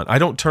they're done. I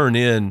don't turn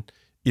in,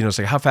 you know,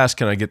 say how fast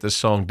can I get this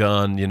song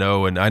done, you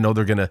know, and I know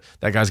that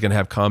guy's gonna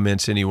have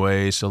comments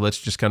anyway, so let's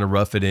just kind of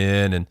rough it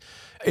in and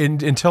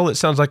until it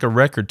sounds like a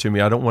record to me,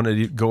 I don't want it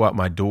to go out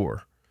my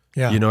door.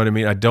 Yeah. You know what I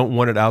mean? I don't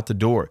want it out the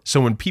door. So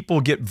when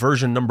people get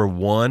version number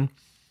 1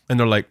 and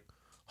they're like,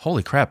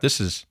 holy crap, this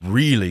is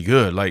really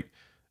good. Like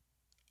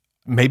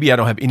maybe I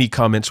don't have any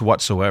comments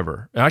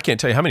whatsoever. And I can't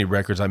tell you how many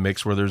records I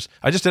mixed where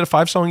I just did a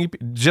 5-song EP,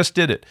 just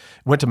did it.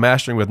 Went to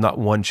mastering with not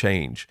one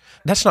change.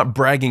 That's not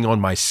bragging on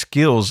my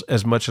skills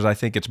as much as I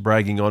think it's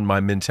bragging on my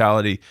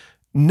mentality.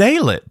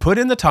 Nail it. Put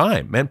in the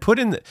time, man.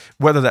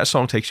 Whether that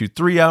song takes you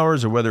 3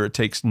 hours or whether it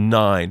takes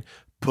 9,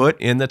 put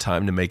in the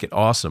time to make it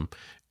awesome.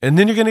 And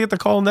then you're going to get the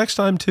call next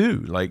time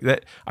too. Like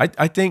that.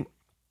 I think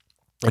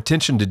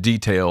attention to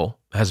detail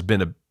has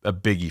been a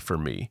biggie for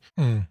me.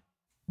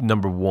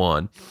 Number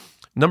 1.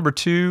 Number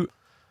 2,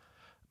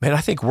 man,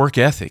 I think work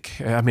ethic.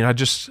 I mean,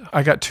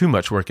 I got too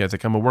much work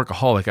ethic. I'm a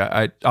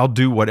workaholic. I'll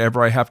do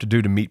whatever I have to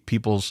do to meet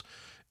people's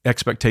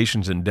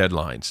expectations and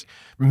deadlines.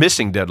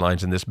 Missing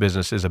deadlines in this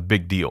business is a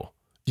big deal.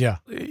 Yeah.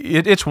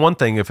 It's one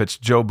thing if it's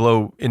Joe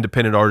Blow,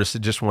 independent artist that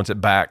just wants it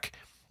back,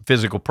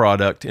 physical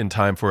product in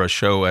time for a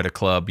show at a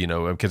club, you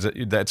know, because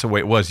that's the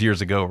way it was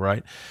years ago,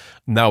 right?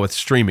 Now with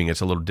streaming,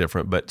 it's a little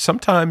different, but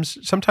sometimes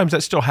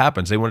that still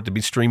happens. They want it to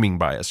be streaming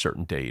by a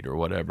certain date or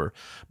whatever.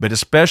 But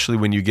especially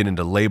when you get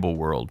into label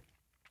world,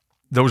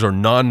 those are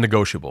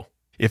non-negotiable.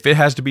 If it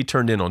has to be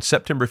turned in on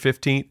September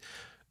 15th,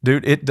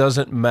 dude, it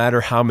doesn't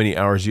matter how many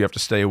hours you have to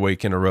stay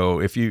awake in a row.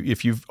 If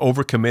you've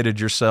overcommitted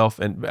yourself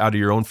and out of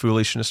your own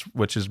foolishness,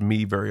 which is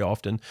me very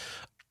often,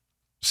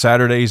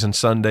 Saturdays and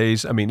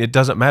Sundays, I mean, it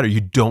doesn't matter.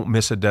 You don't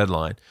miss a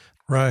deadline.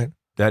 Right.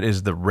 That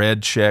is the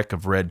red check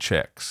of red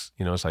checks.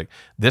 You know, it's like,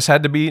 this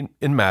had to be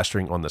in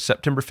mastering on the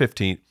September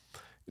 15th.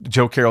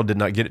 Joe Carroll did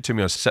not get it to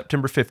me on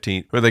September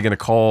 15th. Who are they going to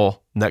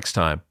call next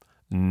time?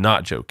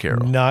 Not Joe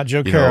Carroll. Not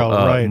Joe Carroll,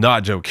 right.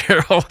 Not Joe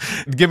Carroll.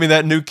 Give me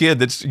that new kid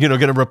that's, you know,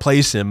 going to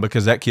replace him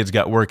because that kid's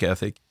got work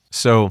ethic.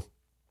 So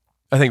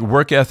I think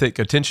work ethic,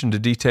 attention to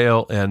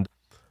detail, and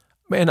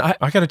man,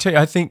 I got to tell you,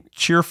 I think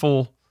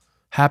cheerful,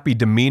 happy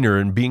demeanor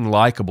and being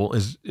likable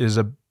is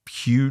a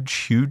huge,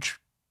 huge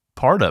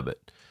part of it.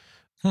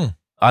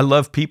 I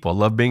love people. I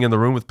love being in the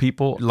room with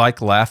people. I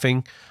like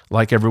laughing,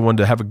 like everyone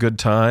to have a good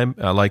time.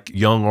 I like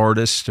young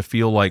artists to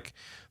feel like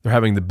they're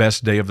having the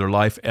best day of their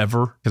life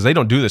ever because they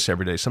don't do this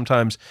every day.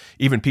 Sometimes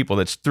even people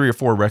that's 3 or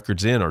 4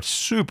 records in are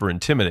super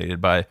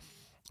intimidated by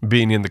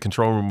being in the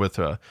control room with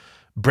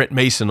Brent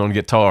Mason on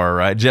guitar,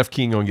 right? Jeff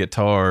King on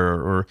guitar,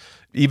 or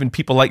even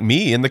people like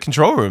me in the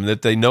control room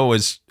that they know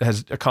has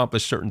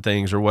accomplished certain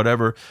things or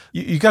whatever.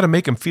 You got to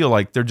make them feel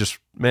like they're just,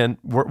 man,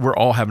 we're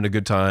all having a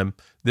good time.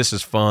 This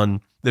is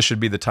fun. This should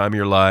be the time of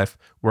your life.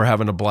 We're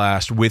having a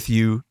blast with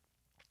you.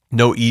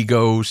 No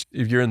egos.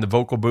 If you're in the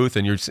vocal booth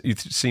and you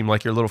seem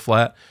like you're a little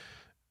flat,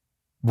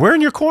 we're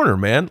in your corner,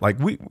 man. Like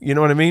you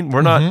know what I mean?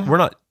 We're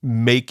not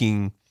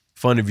making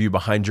fun of you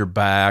behind your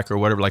back or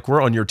whatever. Like,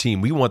 we're on your team.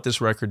 We want this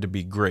record to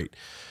be great.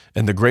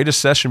 And the greatest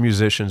session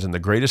musicians and the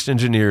greatest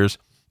engineers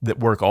that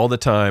work all the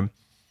time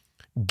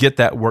get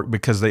that work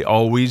because they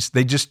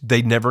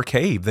never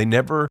cave. They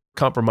never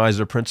compromise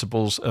their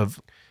principles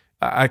of,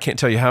 I can't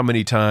tell you how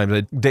many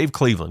times, Dave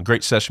Cleveland,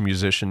 great session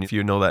musician, if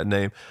you know that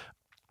name,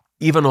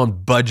 even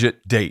on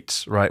budget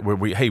dates, right? Where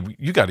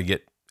you got to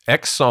get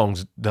X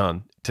songs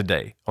done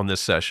today on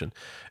this session.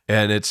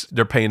 And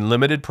they're paying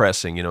limited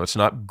pressing. It's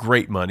not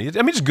great money.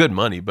 I mean, it's good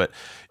money, but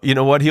you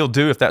know what he'll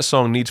do if that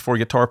song needs 4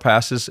 guitar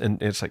passes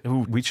and it's like,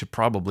 ooh, we should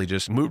probably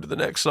just move to the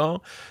next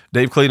song.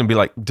 Dave Cleveland be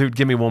like, dude,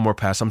 give me one more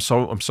pass. I'm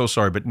so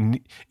sorry. But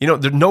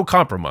there's no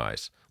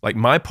compromise. Like,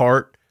 my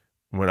part,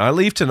 when I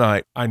leave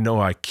tonight, I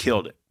know I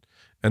killed it.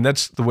 And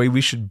that's the way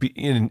we should be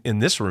in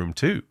this room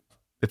too.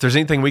 If there's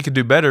anything we could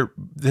do better,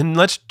 then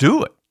let's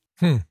do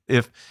it.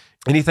 If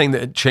anything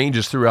that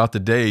changes throughout the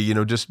day,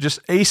 just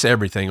ace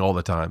everything all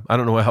the time. I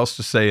don't know how else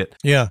to say it.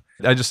 Yeah.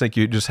 I just think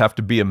you just have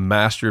to be a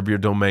master of your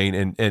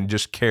domain and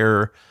just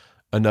care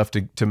enough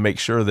to make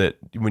sure that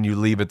when you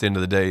leave at the end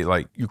of the day,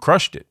 like, you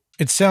crushed it.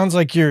 It sounds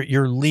like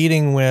you're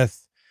leading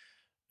with,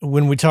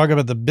 when we talk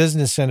about the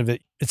business end of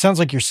it, it sounds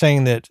like you're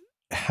saying that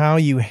how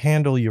you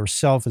handle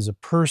yourself as a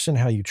person,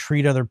 how you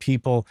treat other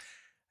people,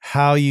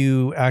 how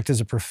you act as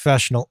a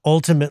professional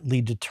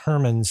ultimately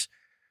determines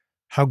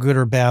how good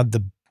or bad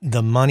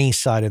the money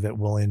side of it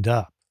will end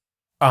up.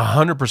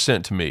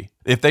 100% to me.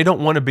 If they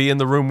don't want to be in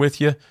the room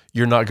with you,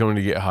 you're not going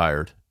to get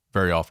hired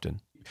very often.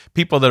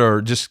 People that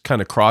are just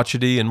kind of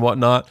crotchety and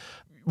whatnot.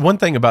 One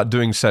thing about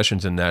doing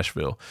sessions in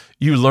Nashville,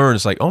 you learn,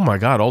 it's like, oh my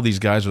God, all these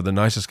guys are the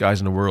nicest guys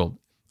in the world.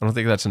 I don't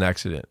think that's an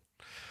accident.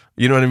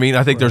 You know what I mean?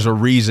 I think there's a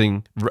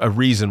reason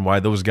why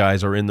those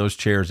guys are in those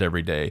chairs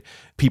every day.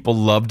 People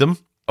loved them.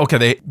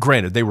 Okay,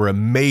 granted, they were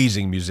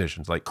amazing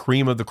musicians, like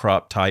cream of the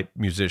crop type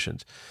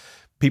musicians.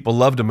 People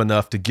loved them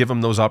enough to give them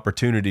those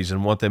opportunities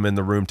and want them in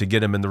the room, to get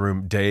them in the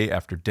room day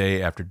after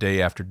day after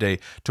day after day,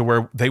 to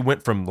where they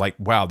went from like,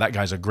 wow, that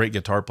guy's a great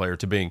guitar player,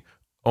 to being,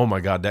 oh my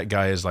God, that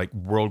guy is like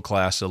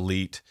world-class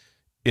elite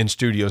in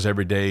studios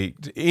every day.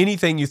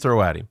 Anything you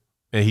throw at him,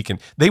 and he can.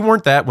 They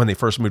weren't that when they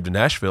first moved to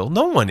Nashville.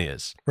 No one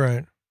is.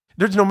 Right.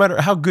 There's no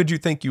matter how good you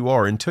think you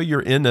are, until you're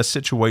in a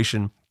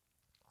situation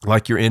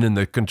like you're in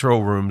the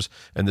control rooms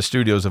and the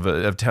studios of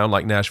a town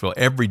like Nashville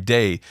every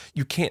day,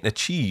 you can't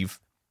achieve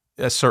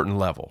a certain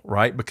level,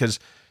 right? Because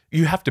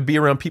you have to be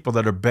around people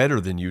that are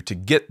better than you to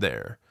get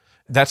there.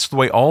 That's the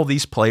way all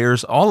these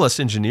players, all us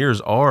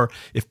engineers are.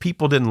 If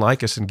people didn't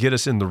like us and get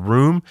us in the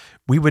room,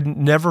 we would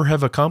never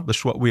have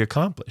accomplished what we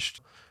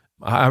accomplished.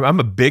 I'm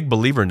a big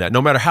believer in that.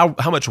 No matter how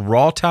much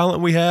raw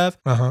talent we have,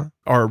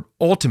 our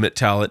ultimate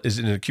talent is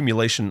an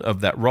accumulation of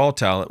that raw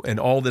talent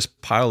and all this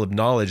pile of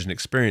knowledge and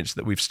experience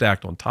that we've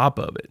stacked on top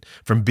of it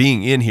from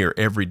being in here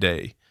every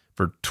day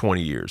for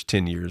 20 years,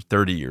 10 years,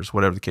 30 years,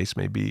 whatever the case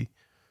may be.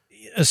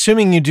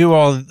 Assuming you do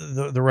all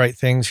the right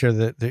things here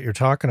that you're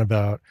talking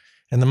about,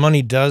 and the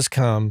money does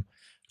come,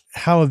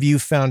 how have you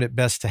found it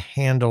best to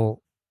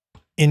handle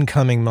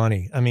incoming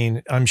money? I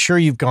mean, I'm sure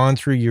you've gone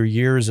through your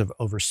years of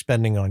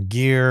overspending on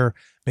gear,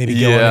 maybe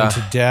going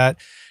into debt.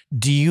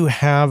 Do you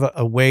have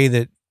a way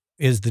that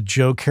is the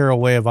Joe Carroll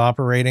way of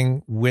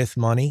operating with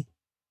money?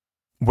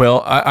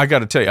 Well, I got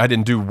to tell you, I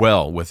didn't do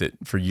well with it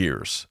for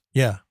years.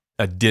 Yeah.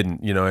 I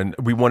didn't, and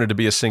we wanted to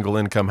be a single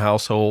income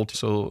household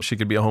so she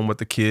could be at home with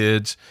the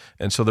kids.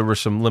 And so there were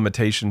some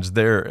limitations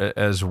there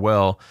as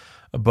well.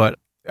 But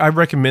I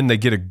recommend they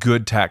get a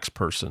good tax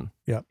person.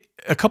 Yeah.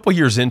 A couple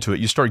years into it,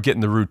 you start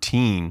getting the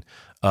routine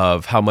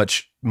of how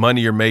much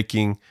money you're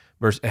making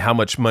versus how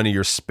much money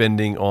you're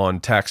spending on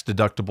tax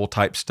deductible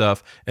type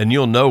stuff. And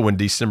you'll know when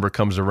December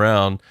comes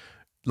around.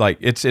 Like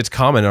it's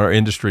common in our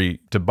industry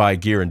to buy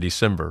gear in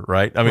December,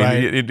 right? I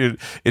mean,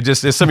 it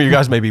just some of you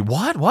guys may be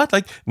what?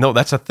 Like, no,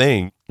 that's a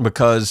thing,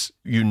 because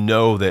you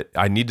know that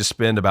I need to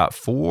spend about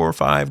 $4 or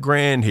 $5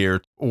 grand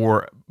here,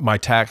 or my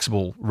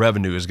taxable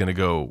revenue is going to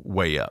go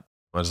way up.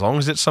 As long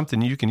as it's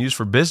something you can use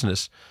for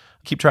business,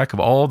 keep track of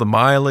all the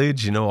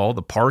mileage, all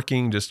the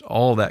parking, just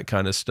all that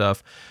kind of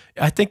stuff.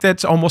 I think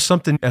that's almost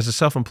something as a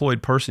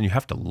self-employed person you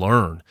have to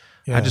learn.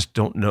 Yeah. I just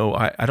don't know.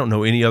 I don't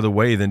know any other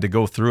way than to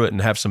go through it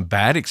and have some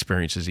bad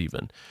experiences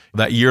even.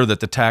 That year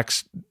that the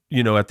tax,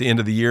 at the end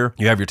of the year,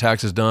 you have your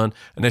taxes done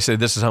and they say,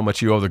 this is how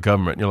much you owe the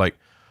government. And you're like,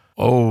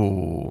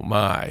 oh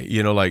my,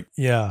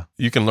 yeah,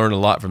 you can learn a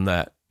lot from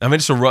that. I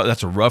mean,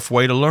 that's a rough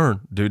way to learn,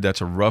 dude.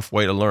 That's a rough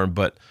way to learn,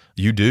 but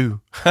you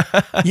do.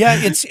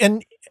 Yeah,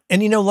 and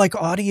like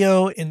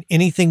audio and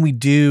anything we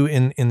do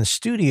in the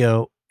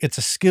studio, it's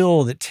a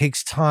skill that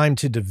takes time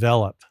to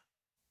develop.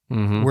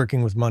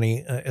 Working with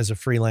money as a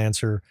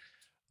freelancer.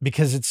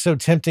 because it's so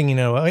tempting,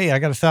 hey, I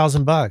got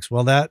 $1,000.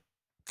 Well, that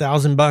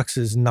 $1,000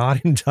 is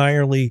not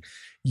entirely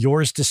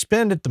yours to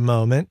spend at the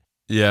moment.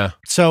 Yeah.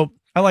 So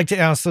I like to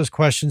ask those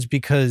questions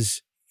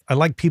because I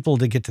like people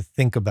to get to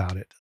think about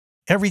it.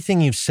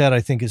 Everything you've said,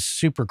 I think, is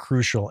super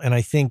crucial. And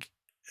I think,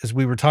 as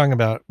we were talking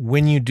about,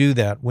 when you do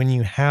that, when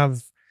you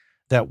have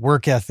that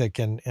work ethic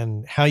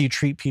and how you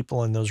treat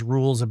people and those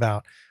rules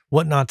about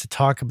what not to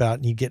talk about,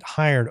 and you get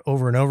hired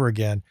over and over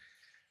again,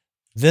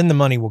 then the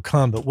money will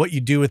come. But what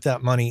you do with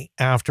that money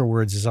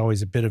afterwards is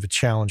always a bit of a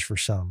challenge for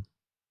some.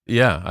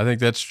 Yeah, I think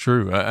that's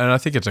true. And I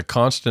think it's a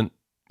constant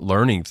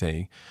learning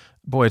thing.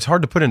 Boy, it's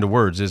hard to put into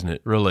words, isn't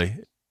it? Really.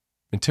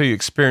 Until you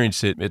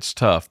experience it, it's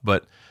tough.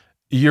 But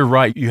you're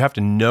right. You have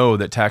to know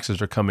that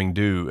taxes are coming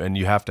due, and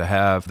you have to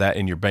have that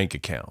in your bank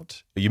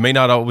account. You may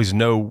not always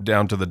know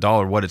down to the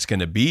dollar what it's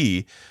going to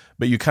be,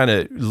 but you kind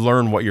of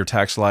learn what your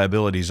tax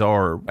liabilities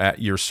are at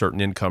your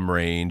certain income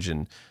range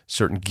and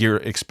certain gear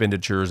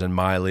expenditures and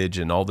mileage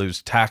and all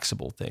those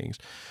taxable things.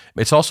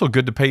 It's also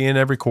good to pay in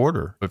every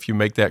quarter. If you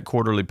make that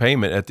quarterly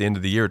payment at the end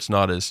of the year, it's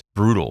not as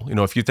brutal.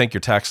 If you think your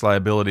tax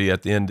liability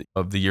at the end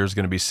of the year is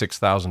going to be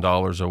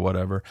 $6,000 or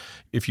whatever,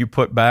 if you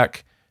put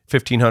back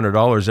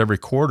 $1,500 every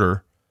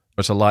quarter,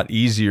 it's a lot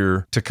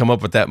easier to come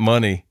up with that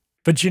money.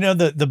 But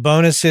the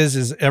bonus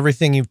is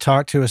everything you've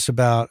talked to us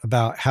about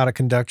how to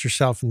conduct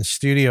yourself in the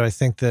studio. I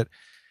think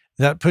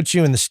that puts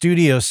you in the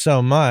studio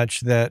so much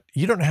that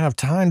you don't have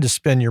time to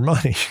spend your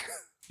money.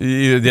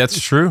 Yeah,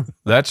 that's true.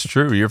 That's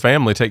true. Your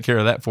family take care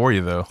of that for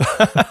you, though.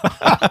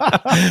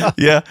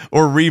 Yeah,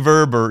 or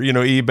Reverb or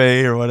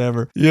eBay or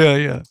whatever.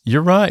 Yeah.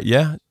 You're right.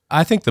 Yeah,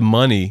 I think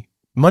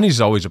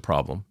money's always a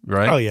problem,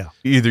 right? Oh yeah.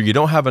 Either you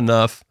don't have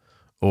enough,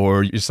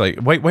 or it's like,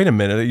 wait a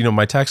minute,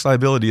 my tax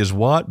liability is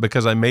what?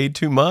 Because I made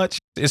too much?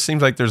 It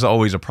seems like there's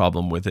always a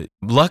problem with it.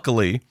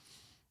 Luckily,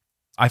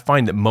 I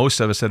find that most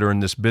of us that are in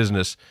this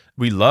business,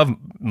 we love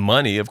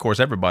money. Of course,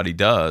 everybody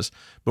does,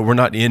 but we're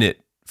not in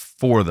it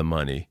for the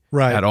money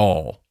at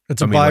all.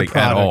 It's a byproduct.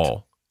 At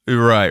all.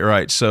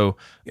 Right. So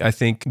I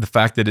think the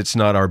fact that it's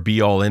not our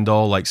be-all,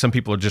 end-all, like some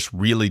people are just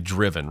really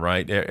driven,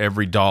 right?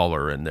 Every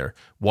dollar, and they're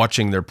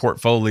watching their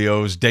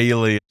portfolios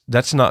daily.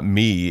 That's not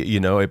me.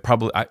 I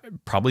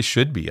probably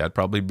should be. I'd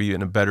probably be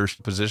in a better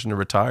position to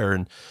retire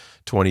in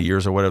 20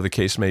 years or whatever the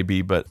case may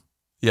be. But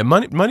yeah,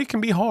 money can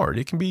be hard.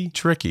 It can be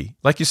tricky.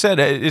 Like you said,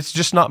 it's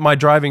just not my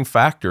driving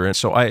factor. And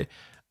so I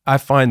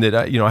find that,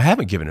 I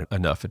haven't given it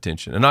enough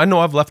attention. And I know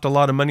I've left a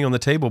lot of money on the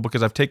table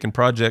because I've taken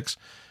projects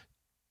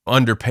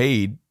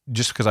underpaid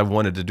just because I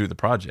wanted to do the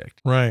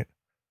project. Right.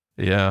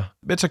 Yeah.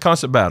 It's a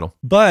constant battle.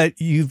 But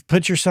you've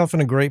put yourself in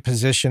a great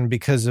position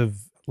because of,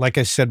 like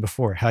I said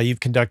before, how you've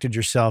conducted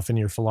yourself and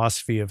your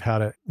philosophy of how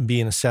to be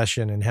in a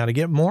session and how to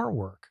get more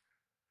work.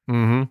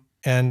 Mm-hmm.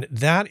 And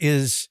that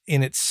is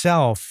in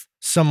itself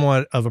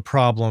somewhat of a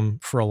problem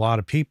for a lot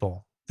of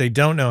people. They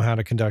don't know how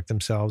to conduct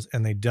themselves,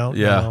 and they don't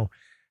know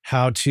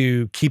how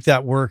to keep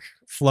that work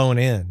flowing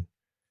in.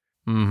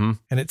 Mm-hmm.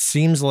 And it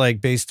seems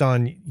like, based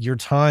on your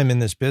time in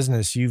this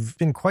business, you've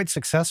been quite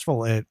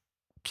successful at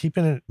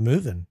keeping it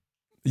moving.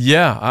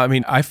 Yeah.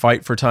 I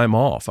fight for time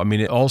off.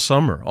 All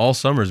summer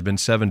has been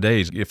 7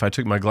 days. If I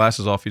took my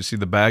glasses off, you'd see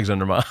the bags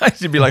under my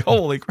eyes. You'd be like,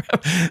 holy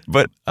crap.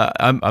 But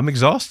I'm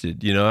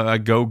exhausted. I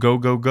go.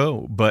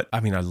 But I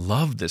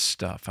love this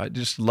stuff. I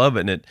just love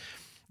it. And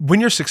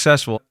when you're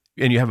successful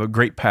and you have a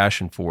great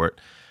passion for it,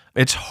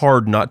 it's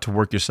hard not to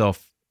work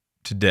yourself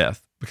to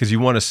death because you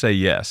want to say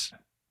yes.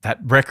 That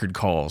record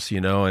calls,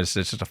 it's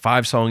just a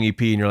 5-song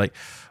EP, and you're like,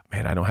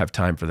 man, I don't have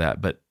time for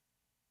that, but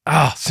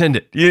send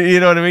it.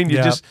 You know what I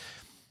mean?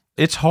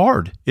 It's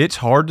hard. It's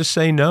hard to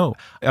say no.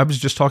 I was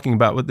just talking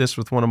about this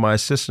with one of my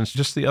assistants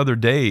just the other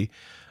day,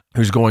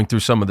 who's going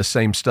through some of the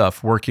same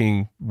stuff,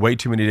 working way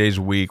too many days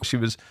a week. She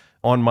was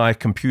on my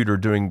computer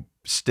doing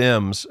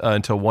stems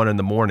until 1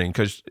 a.m.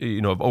 because,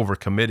 of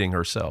overcommitting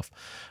herself.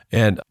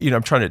 And,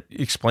 I'm trying to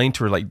explain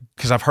to her,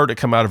 because I've heard it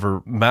come out of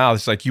her mouth.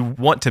 It's like, you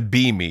want to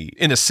be me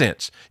in a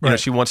sense. Right.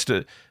 She wants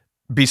to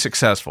be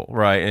successful,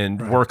 right?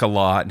 And work a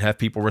lot and have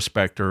people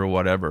respect her or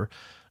whatever.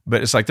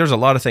 But it's like, there's a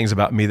lot of things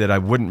about me that I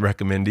wouldn't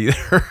recommend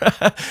either.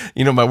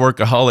 My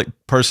workaholic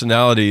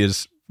personality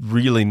is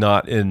really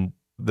not in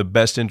the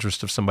best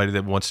interest of somebody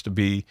that wants to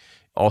be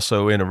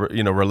also in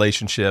a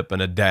relationship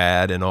and a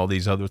dad and all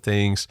these other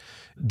things.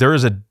 There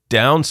is a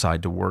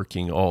downside to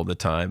working all the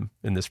time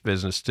in this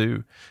business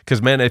too.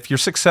 Because man, if you're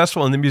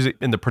successful in the music,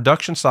 in the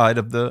production side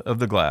of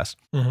the glass,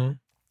 mm-hmm.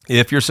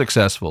 if you're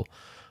successful,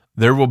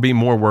 there will be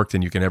more work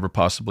than you can ever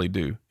possibly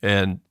do.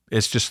 And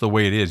it's just the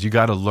way it is. You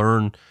got to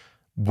learn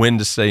when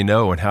to say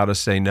no and how to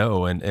say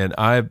no. And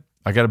I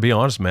got to be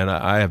honest, man,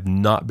 I have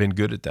not been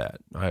good at that.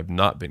 I have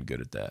not been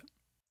good at that.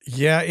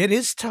 Yeah, it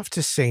is tough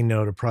to say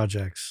no to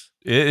projects.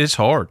 It's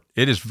hard.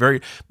 It is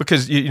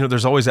because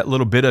there's always that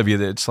little bit of you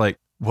that's like,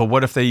 well,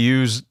 what if they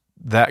use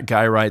that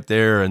guy right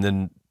there and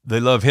then they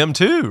love him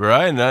too,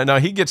 right? And now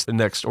he gets the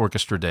next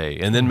orchestra day,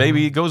 and then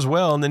maybe it goes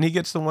well, and then he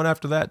gets the one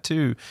after that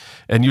too,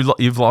 and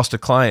you've lost a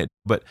client.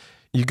 But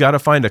you got to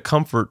find a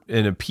comfort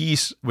and a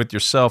peace with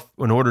yourself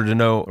in order to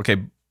know,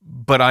 okay,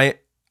 but I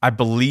I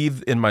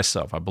believe in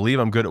myself. I believe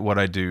I'm good at what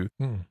I do.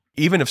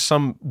 Even if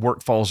some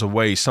work falls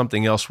away,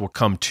 something else will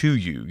come to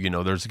you. You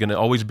know, there's going to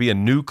always be a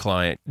new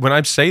client. When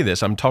I say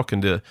this, I'm talking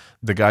to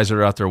the guys that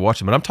are out there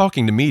watching, but I'm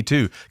talking to me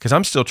too, because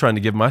I'm still trying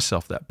to give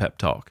myself that pep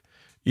talk.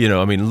 You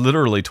know, I mean,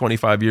 literally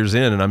 25 years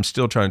in, and I'm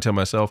still trying to tell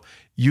myself,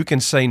 you can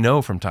say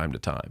no from time to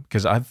time,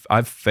 because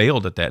I've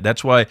failed at that.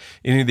 That's why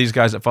any of these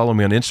guys that follow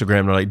me on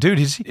Instagram are like, dude,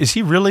 is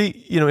he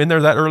really, you know, in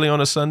there that early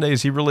on a Sunday?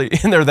 Is he really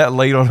in there that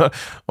late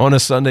on a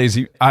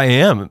Sunday? I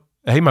am.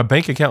 Hey, my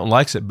bank account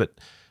likes it, but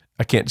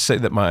I can't say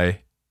that my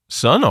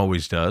son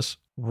always does.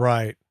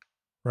 Right.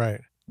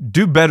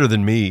 Do better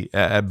than me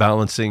at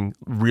balancing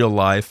real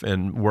life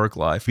and work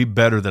life. Be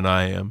better than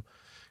I am,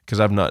 because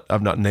I've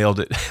not nailed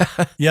it.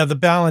 Yeah, the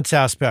balance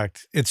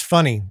aspect. It's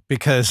funny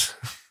because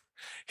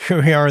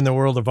here we are in the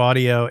world of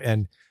audio,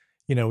 and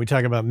you know, we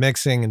talk about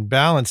mixing and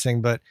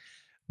balancing, but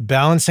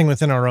balancing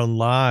within our own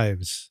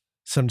lives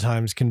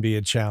sometimes can be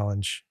a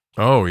challenge.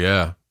 Oh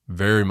yeah,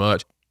 very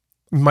much.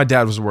 My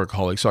dad was a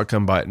workaholic, so I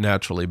come by it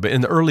naturally. But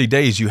in the early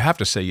days, you have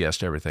to say yes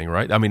to everything,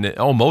 right? I mean,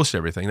 almost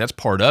everything. That's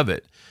part of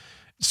it.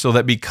 So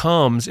that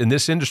becomes, in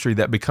this industry,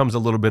 that becomes a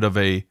little bit of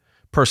a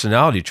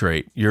personality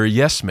trait. You're a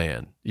yes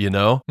man, you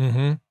know?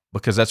 Mm-hmm.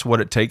 Because that's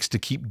what it takes to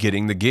keep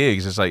getting the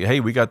gigs. It's like, hey,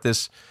 we got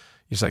this.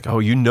 It's like, oh,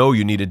 you know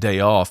you need a day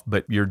off,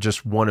 but you're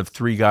just one of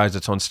 3 guys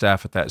that's on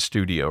staff at that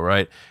studio,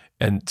 right?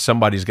 And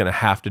somebody's going to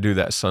have to do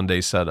that Sunday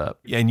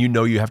setup. And you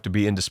know you have to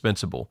be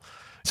indispensable.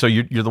 So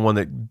you're the one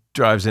that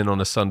drives in on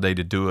a Sunday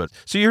to do it.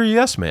 So you're a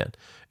yes man,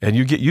 and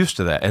you get used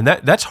to that. And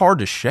that's hard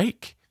to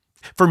shake.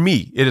 For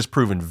me, it has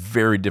proven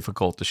very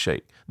difficult to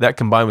shake. That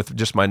combined with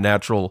just my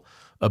natural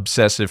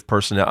obsessive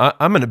personality.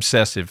 I'm an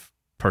obsessive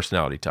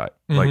personality type.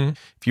 Mm-hmm. Like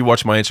if you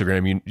watch my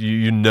Instagram,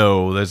 you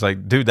know there's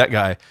like, dude, that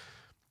guy,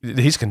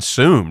 he's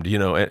consumed, you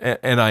know,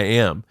 and I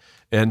am.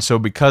 And so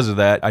because of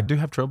that, I do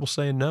have trouble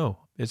saying no.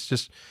 It's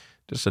just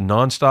a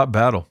nonstop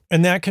battle.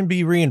 And that can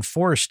be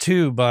reinforced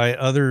too by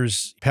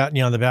others patting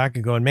you on the back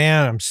and going,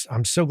 man,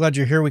 I'm so glad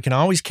you're here. We can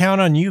always count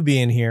on you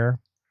being here.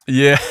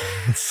 Yeah.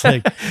 It's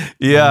like,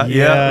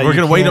 yeah. We're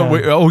going to wait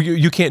on,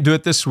 you can't do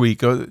it this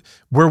week. We're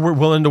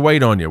willing to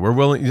wait on you. We're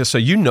willing. So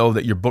you know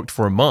that you're booked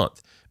for a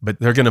month, but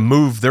they're going to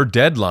move their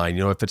deadline,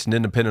 you know, if it's an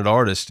independent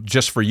artist,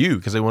 just for you,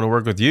 because they want to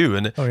work with you.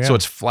 And so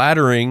it's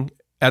flattering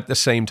at the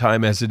same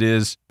time as it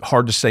is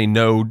hard to say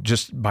no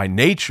just by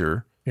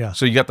nature. Yeah.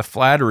 So you got the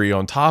flattery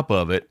on top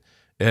of it.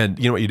 And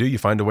you know what you do? You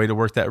find a way to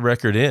work that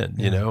record in,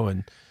 you know,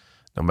 and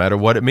no matter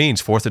what it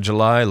means, 4th of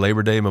July,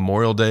 Labor Day,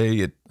 Memorial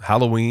Day,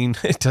 Halloween,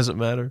 it doesn't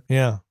matter.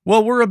 Yeah.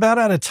 Well, we're about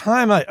out of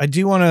time. I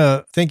do want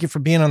to thank you for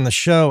being on the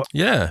show.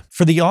 Yeah.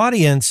 For the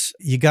audience,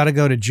 you got to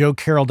go to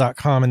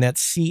joecarroll.com, and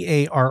that's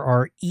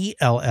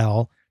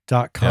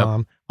CARRELL.com.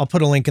 Yep. I'll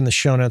put a link in the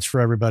show notes for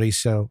everybody,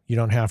 so you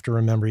don't have to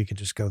remember. You can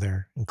just go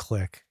there and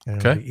click, and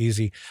it'll be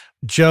easy.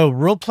 Joe,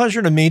 real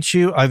pleasure to meet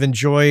you. I've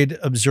enjoyed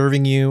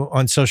observing you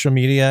on social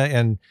media,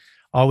 and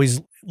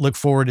always look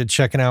forward to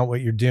checking out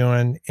what you're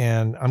doing.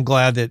 And I'm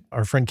glad that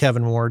our friend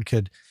Kevin Ward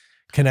could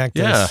connect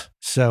us.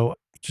 So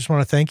just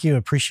want to thank you.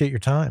 Appreciate your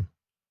time.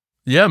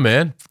 Yeah,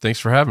 man. Thanks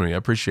for having me. I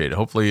appreciate it.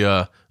 Hopefully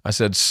I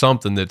said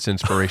something that's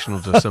inspirational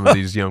to some of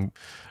these young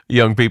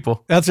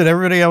people. That's what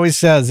everybody always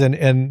says.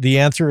 And the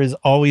answer is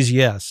always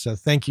yes. So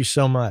thank you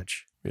so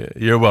much. Yeah,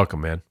 you're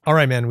welcome, man. All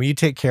right, man. Will you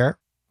take care?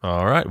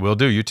 All right. Will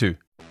do. You too.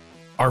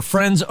 Our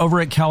friends over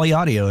at Cali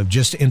Audio have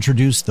just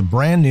introduced the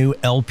brand new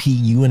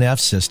LP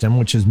UNF system,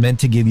 which is meant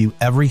to give you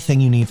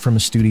everything you need from a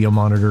studio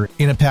monitor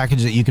in a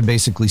package that you can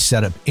basically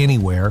set up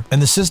anywhere.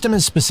 And the system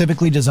is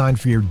specifically designed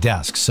for your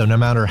desk. So no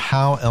matter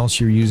how else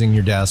you're using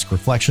your desk,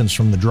 reflections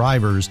from the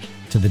drivers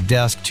to the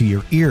desk to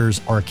your ears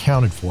are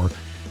accounted for,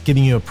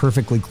 giving you a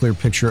perfectly clear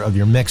picture of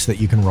your mix that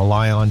you can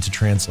rely on to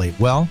translate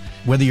well.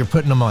 Whether you're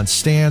putting them on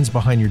stands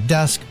behind your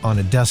desk, on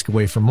a desk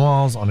away from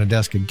walls, on a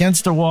desk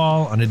against a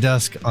wall, on a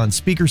desk on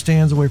speaker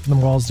stands away from the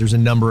walls, there's a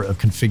number of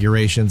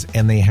configurations,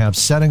 and they have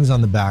settings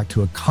on the back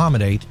to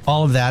accommodate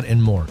all of that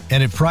and more.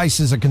 And if price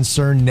is a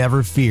concern,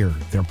 never fear.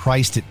 They're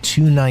priced at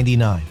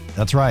 $299.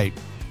 That's right,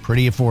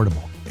 pretty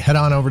affordable. Head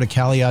on over to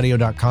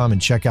CaliAudio.com and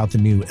check out the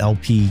new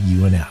LP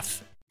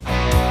UNF.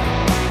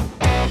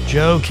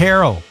 Joe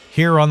Carroll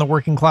here on the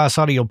Working Class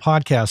Audio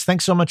Podcast.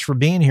 Thanks so much for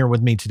being here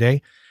with me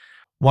today.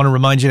 Want to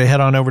remind you to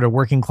head on over to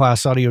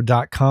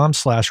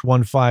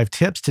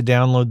workingclassaudio.com/15tips to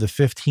download the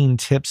 15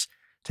 tips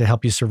to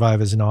help you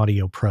survive as an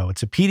audio pro.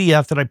 It's a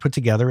PDF that I put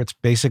together. It's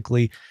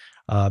basically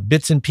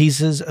bits and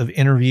pieces of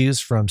interviews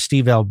from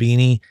Steve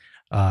Albini,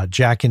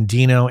 Jack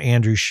Endino,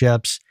 Andrew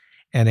Sheps,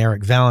 and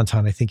Eric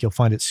Valentine. I think you'll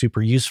find it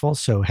super useful.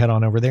 So head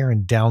on over there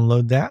and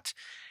download that.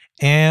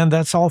 And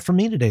that's all for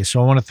me today.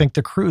 So I want to thank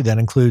the crew. That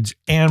includes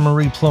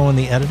Anne-Marie Plo in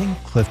the editing,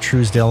 Cliff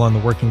Truesdale on the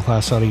Working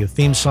Class Audio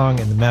theme song,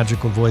 and the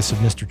magical voice of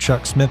Mr.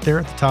 Chuck Smith there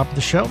at the top of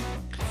the show.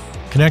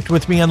 Connect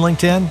with me on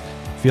LinkedIn.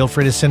 Feel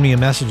free to send me a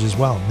message as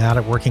well,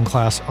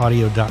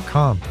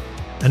 matt@workingclassaudio.com.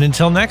 And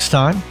until next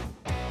time,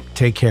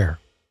 take care.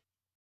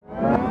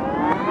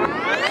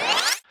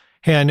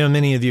 Hey, I know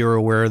many of you are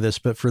aware of this,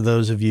 but for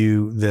those of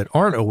you that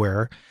aren't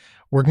aware,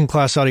 Working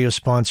Class Audio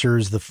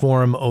sponsors the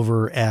forum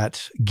over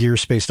at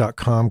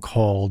gearspace.com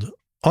called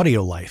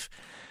Audio Life.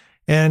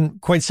 And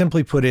quite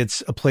simply put,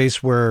 it's a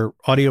place where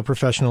audio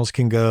professionals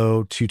can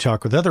go to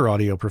talk with other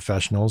audio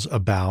professionals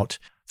about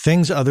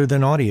things other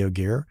than audio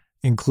gear,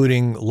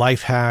 including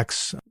life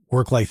hacks,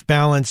 work-life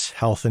balance,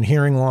 health and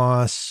hearing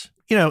loss.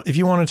 You know, if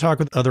you want to talk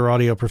with other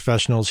audio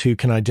professionals who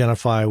can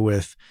identify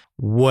with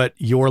what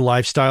your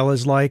lifestyle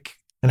is like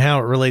and how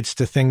it relates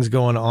to things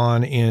going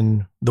on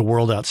in the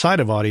world outside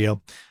of audio,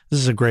 this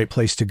is a great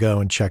place to go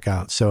and check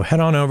out. So head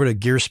on over to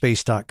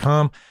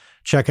gearspace.com,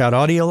 check out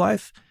Audio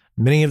Life,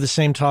 many of the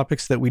same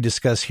topics that we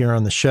discuss here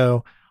on the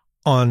show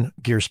on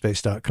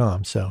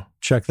gearspace.com. So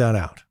check that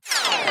out.